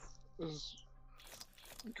himself has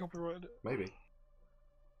copyrighted it. Maybe.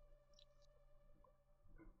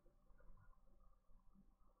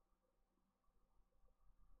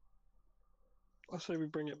 I say we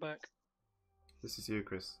bring it back. This is you,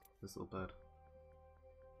 Chris. This little bird.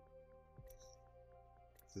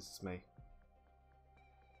 This is me.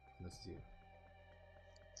 And this is you.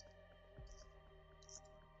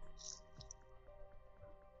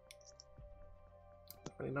 I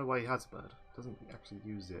don't really know why he has a bird. Doesn't actually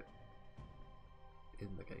use it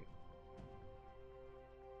in the game.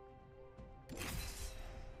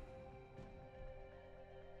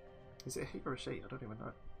 Is it a he or a she? I don't even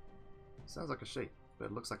know. It sounds like a she, but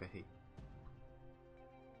it looks like a he.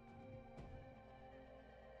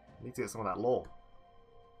 Need to get some of that lore.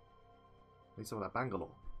 Need some of that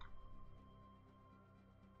Bangalore.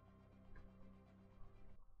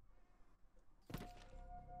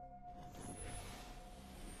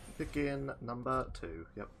 Pick in number 2.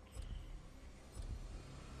 Yep.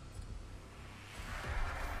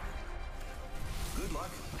 Good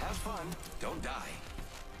luck. Have fun. Don't die.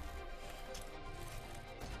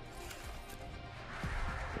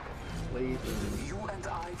 Lead. You and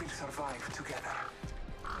I will survive together.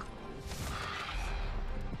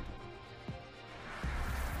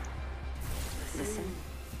 Listen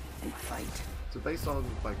and fight. So based on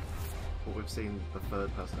like what we've seen, the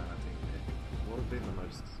third personality, what would have been the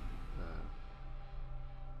most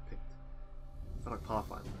picked? I feel like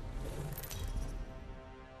Pathfinder.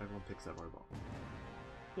 Everyone picks that robot.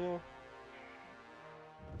 Yeah.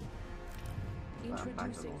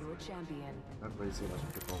 Introducing your champion. I haven't really seen much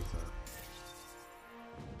of Gibraltar.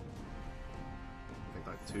 I think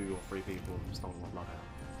like 2 or 3 people have stolen my bloodhound.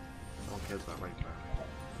 No one cares about Wraith around here.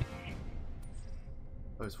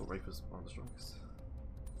 I always thought Wraith was one of the strongest.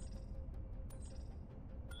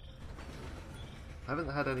 I haven't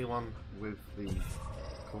had anyone with the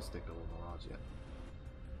caustic or Mirage yet.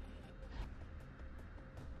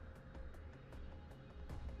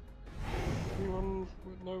 Anyone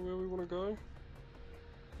know where we want to go?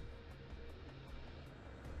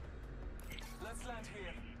 Let's land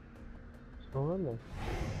here. Oh, really?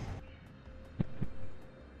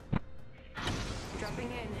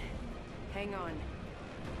 Dropping in. Hang on.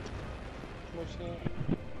 What's that?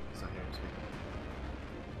 So here I'm speaking.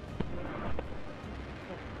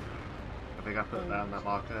 I think I put down that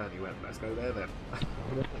marker and he went, let's go there then.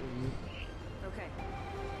 Okay.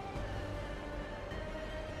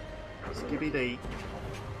 Skibby D.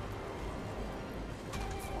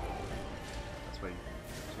 That's where you.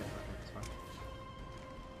 Shit, I think it's fine.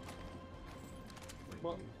 Wait,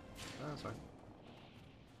 What? No, that's fine.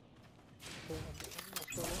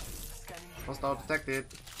 What's going on? Hostile detected.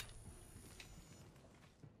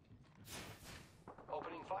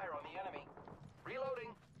 Opening fire on the enemy.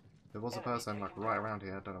 Reloading. There was a person like right around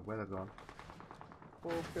here. I don't know where they've gone.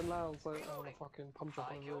 Well, Bilal's like, I want to fucking punch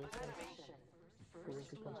up on the roof. That's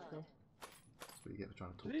what you get for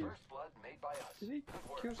trying to talk Did he? to him. First blood made by us. Did he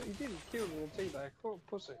kill? He didn't kill the teabag. What a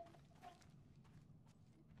pussy.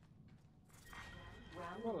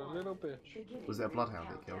 What a little bitch. Was it a bloodhound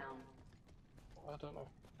that he killed? I don't know.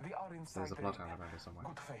 We are inside. There's a the bloodhound ring. around here somewhere.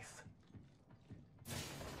 Good faith.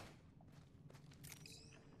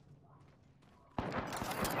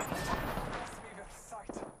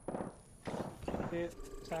 Here,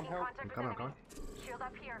 Sam, help. I'm coming, I'm coming. Shield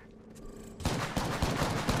up here.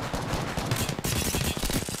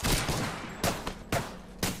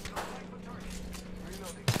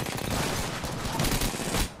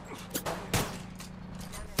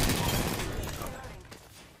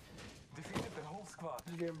 Defeated the whole squad.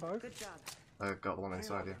 Did you get them both? Good job. I got the one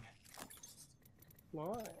inside, yeah.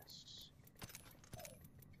 Nice.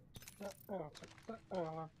 I'll take that.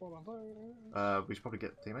 I'll have one of those. We should probably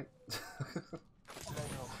get teammate.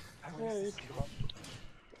 Yeah, you can come up.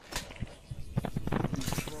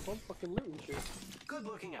 I'm fucking looting shit. Good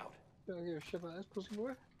looking out. You don't give a shit about this pussy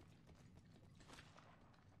boy?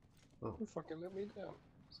 Oh, You fucking let me down.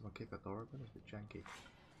 someone kick that door open? It's a bit janky.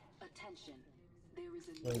 Attention. There is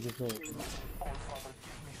a new All father,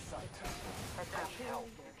 give me sight. Attention.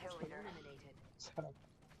 Kill leader. eliminated. Sam.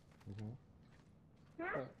 Mm-hmm.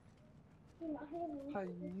 Hi.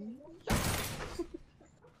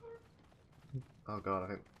 Oh god, I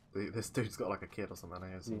think this dude's got like a kid or something. I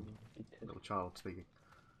hear some little child speaking.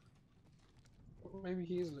 Maybe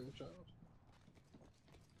he is a little child.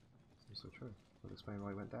 Seems so true. That'll explain why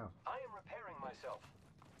he went down. I am repairing myself.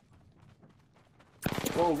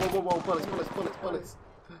 Whoa, whoa, whoa, whoa! Bullets, bullets, bullets, bullets!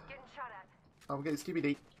 Getting shot at. I'm getting Skibby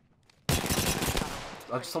D.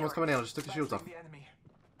 Someone's coming in. I just took the shields off. The enemy.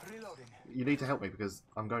 Reloading. You need to help me because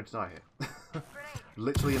I'm going to die here.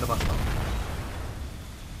 Literally in the bus stop.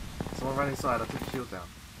 Someone ran inside, I took the shield down.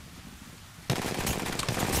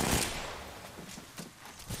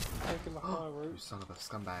 Taking the high You route. son of a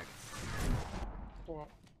scumbag. What?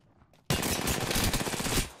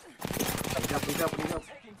 Need help.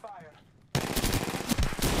 Taking fire.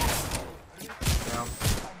 Down.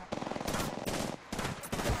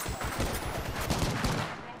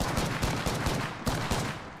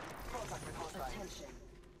 Attention.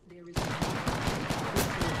 There is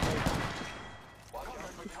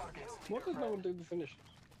What did no one do the finish?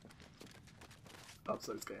 I'm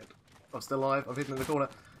so scared. I'm still alive. I'm hidden in the corner.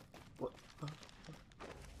 What?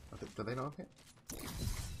 Do they know I'm here?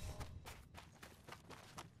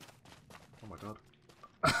 Oh my god.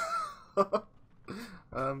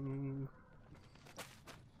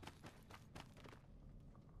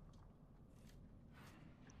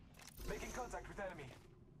 Making contact with enemy.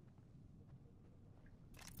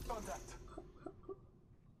 Contact.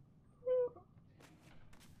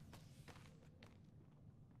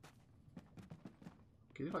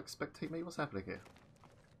 Can you like spectate me? What's happening here?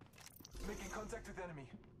 Making contact with enemy.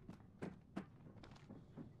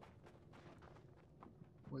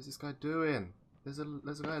 What is this guy doing? There's a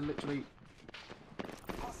guy literally.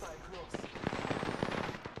 Hostile close.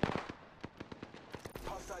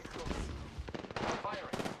 Hostile close.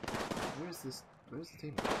 Firing. Where's this? Where's the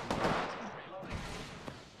team? Reloading.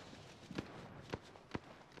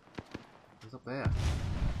 He's up there.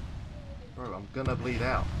 Bro, I'm gonna bleed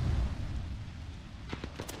out.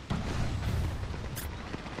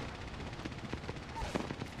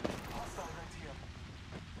 Hostile right here.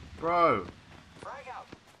 Bro, Frag out.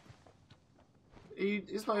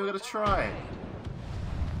 he's not even gonna try.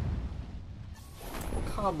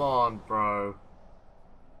 Come on, bro.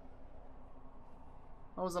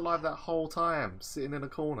 I was alive that whole time, sitting in a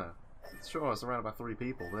corner. Sure, I was surrounded by 3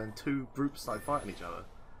 people, but then 2 groups started fighting each other.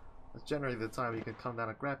 That's generally the time you can come down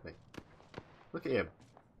and grab me. Look at him.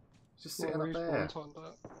 He's just sitting up there.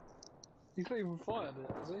 He's not even fired it,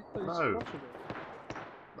 has he? He's No. watching it.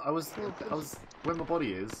 I was where my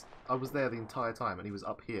body is. I was there the entire time, and he was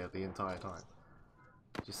up here the entire time,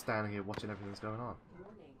 just standing here watching everything that's going on.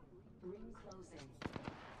 warning. Ring closing.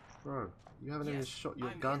 Bro, you haven't even shot your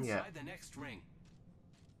I'm gun yet. inside the next ring.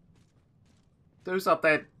 Do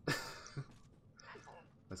something. I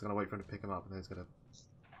was gonna wait for him to pick him up, and then he's gonna.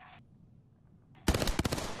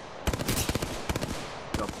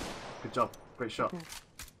 Good job. Great shot. You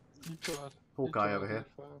tried. Hawkeye You over tried, here.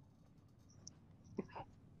 you failed.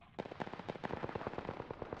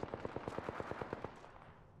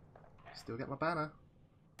 Still get my banner.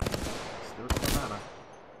 Still get my banner.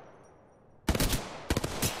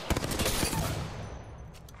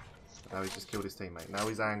 Now he's just killed his teammate. Now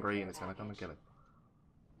he's angry and it's gonna come and kill him.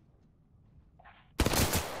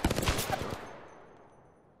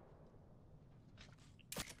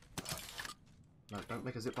 No, don't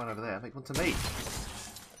make a zipline over there. Make one to me.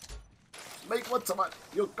 Make one to my...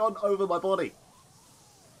 You're gone over my body.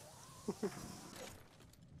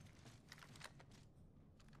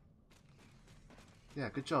 Yeah,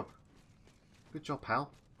 good job. Good job,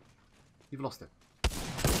 pal. You've lost him.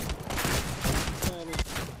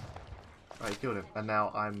 Right, you killed him. And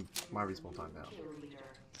now I'm... My respawn time now.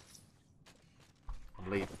 I'm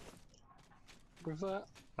leaving. With that,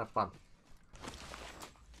 Have fun.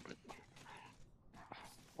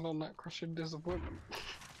 and on that crushing disappointment.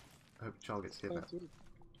 I hope Charles gets hit now.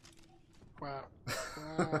 Wow.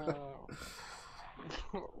 Wow.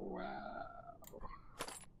 Wow.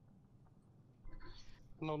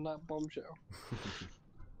 And on that bombshell,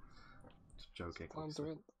 Just joking. time to obviously.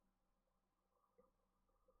 end.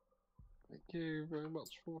 Thank you very much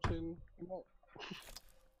for watching.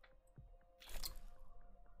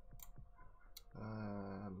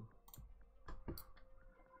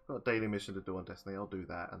 Got a daily mission to do on Destiny. I'll do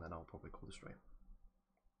that and then I'll probably call the stream.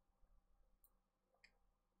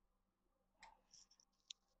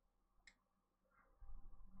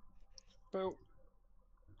 Well,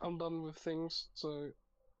 I'm done with things, so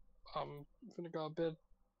I'm gonna go to bed.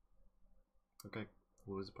 Okay,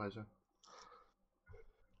 always a pleasure.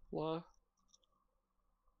 Why?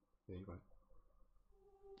 Yeah, you're right.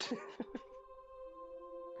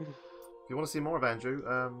 If you want to see more of Andrew,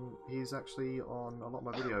 he's actually on a lot of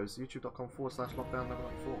my videos,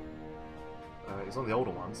 youtube.com/lockdown1194. He's on the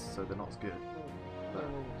older ones, so they're not as good. But,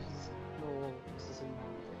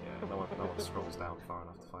 yeah, no one scrolls down far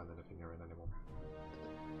enough to find anything you're in anymore.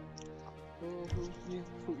 You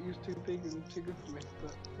thought you was too big and too good for me,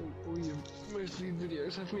 but all your most viewed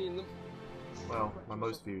videos have me in them. Well, my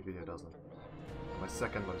most viewed video doesn't. My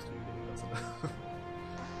second most viewed video doesn't.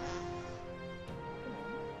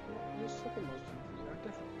 Your second most viewed video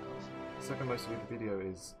definitely does. Second most viewed video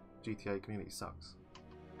is GTA community sucks.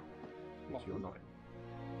 What? So you're not.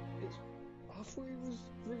 It's, I thought it was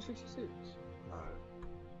Route 66. No.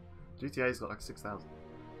 GTA's got like 6,000.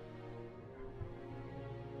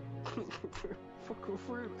 Fuck off,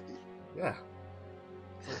 really? Yeah.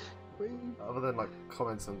 Really? Other than like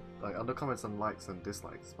comments and like under comments and likes and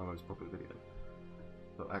dislikes, it's my most popular video.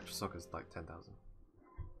 But actual soccer's like 10,000.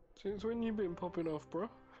 Since when you been popping off, bro?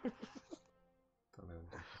 I mean,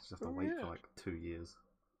 just have to Oh, wait yeah. for like 2 years.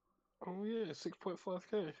 Oh yeah,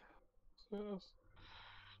 6.5k. So that's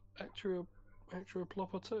actual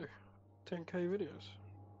plopper too. 10k videos.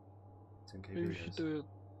 10k Maybe you videos. should do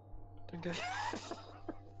a 10k.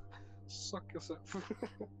 Suck yourself.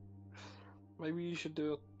 Maybe you should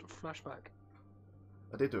do a flashback.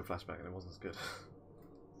 I did do a flashback and it wasn't as good.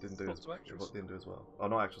 Didn't do Not as to actual didn't do as well. Oh,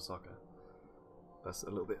 not actual soccer. That's a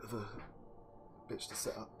little bit of a bitch to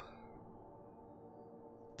set up.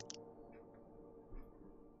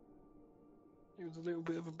 He was a little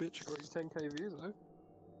bit of a bitch. Got his 10k views though.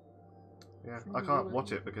 Yeah, Think I he's can't gonna-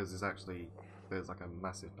 watch it because there's like a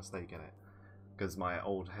massive mistake in it. Because my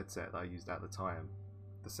old headset that I used at the time,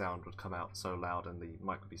 the sound would come out so loud and the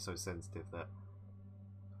mic would be so sensitive that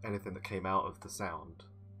anything that came out of the sound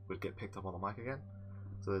would get picked up on the mic again.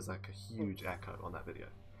 So there's like a huge echo on that video.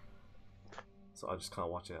 So I just can't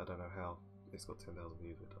watch it. I don't know how it's got 10,000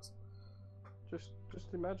 views. It does.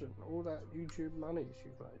 Just imagine all that YouTube money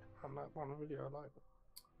you've made on that one video alone.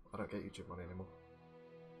 I don't get YouTube money anymore.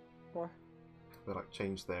 Why? They like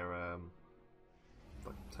changed their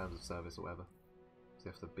like terms of service or whatever. So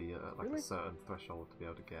you have to be at like Really? a certain threshold to be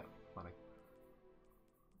able to get money.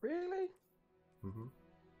 Really?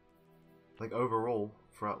 Like overall,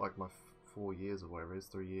 throughout like my 4 years or whatever it is,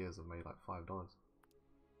 3 years, I've made like $5.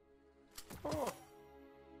 Oh,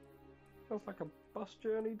 sounds like a bus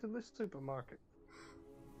journey to this supermarket.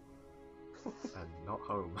 And not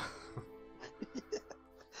home.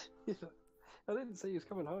 Yeah. I didn't say he was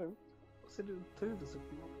coming home. I said it was to the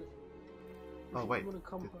supermarket. Oh wait, You wanna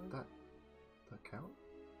come did home? that count?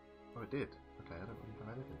 Oh, it did. Okay, I don't really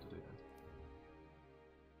have anything to do then.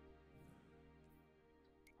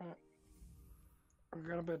 Alright. I'm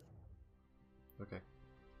going to bed. Okay,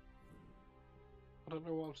 I don't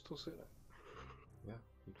know why I'm still sitting there. yeah,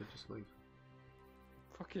 you could just leave.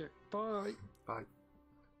 Fuck you. Bye. Bye.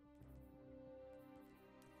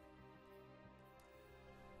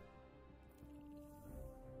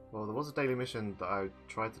 Well, there was a daily mission that I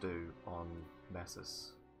tried to do on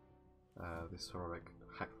Nessus, this heroic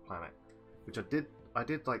hack the planet, which I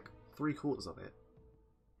did like 3/4 of it,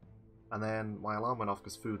 and then my alarm went off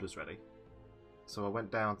because food was ready, so I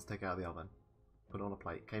went down to take it out of the oven, put it on a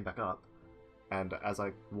plate, came back up, and as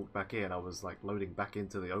I walked back in, I was like loading back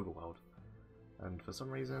into the overworld, and for some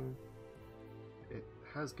reason, it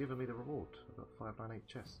has given me the reward. I got 598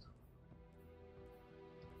 chest.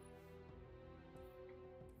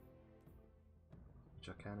 Which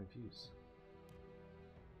I can infuse.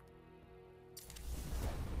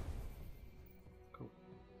 Cool.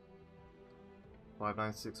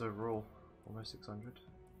 596 overall, almost 600.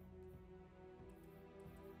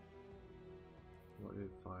 What if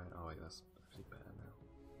I? Oh wait, that's actually better now.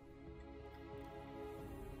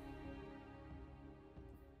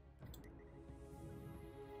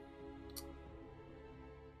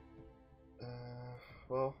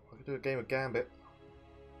 Well, I could do a game of Gambit.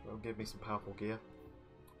 That'll give me some powerful gear.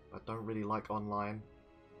 I don't really like online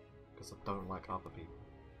because I don't like other people.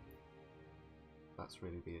 That's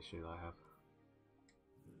really the issue I have.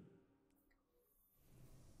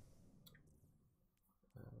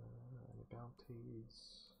 Any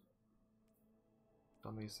bounties?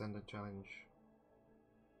 Done the Ascendant Challenge.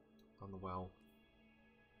 Done the well.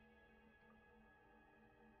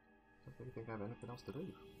 Don't really think I have anything else to do.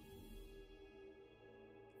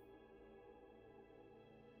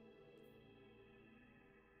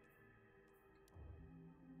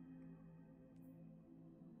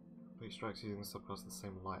 Complete strikes using the subclass of the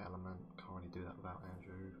same light element. Can't really do that without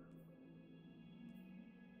Andrew.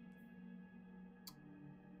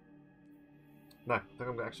 No, I think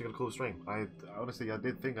I'm actually going to call the stream. Honestly, I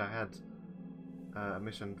did think I had a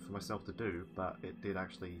mission for myself to do, but it did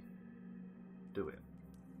actually do it.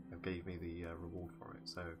 It gave me the reward for it,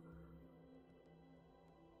 so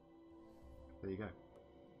there you go.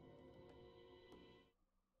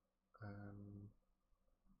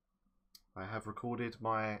 I have recorded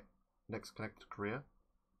my next Connect career,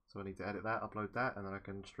 so I need to edit that, upload that, and then I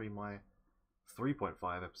can stream my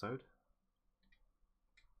 3.5 episode.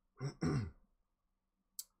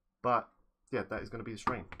 But yeah, that is going to be the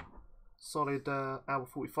stream. Solid hour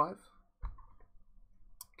 45.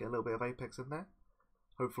 Get a little bit of Apex in there.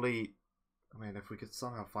 Hopefully I mean, if we could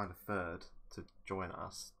somehow find a third to join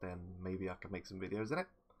us, then maybe I could make some videos in it.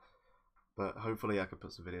 But hopefully I could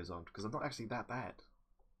put some videos on, because I'm not actually that bad.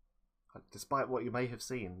 Despite what you may have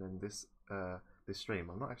seen in this this stream,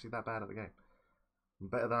 I'm not actually that bad at the game. I'm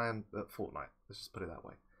better than I am at Fortnite. Let's just put it that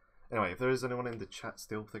way. Anyway, if there is anyone in the chat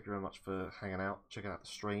still, thank you very much for hanging out, checking out the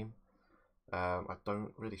stream. I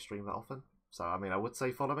don't really stream that often, so I mean, I would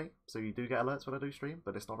say follow me, so you do get alerts when I do stream,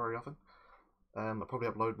 but it's not very often. I'll probably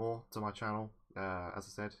upload more to my channel, as I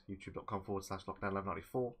said,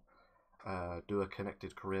 youtube.com/lockdown1194. Do a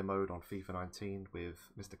connected career mode on FIFA 19 with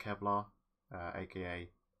Mr. Kevlar, aka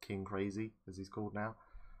King Crazy, as he's called now,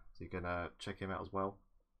 so you can check him out as well.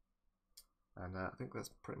 And I think that's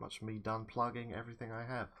pretty much me done plugging everything I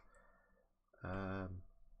have.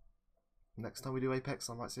 Next time we do Apex,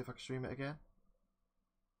 I might see if I can stream it again.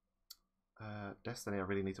 Destiny, I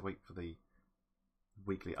really need to wait for the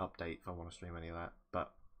weekly update if I want to stream any of that.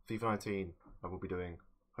 But FIFA 19, I will be doing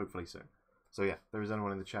hopefully soon. So yeah, if there is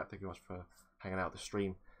anyone in the chat, thank you much for hanging out the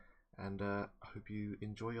stream. And I hope you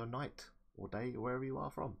enjoy your night or day or wherever you are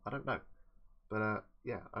from. I don't know. But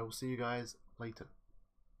yeah, I will see you guys later.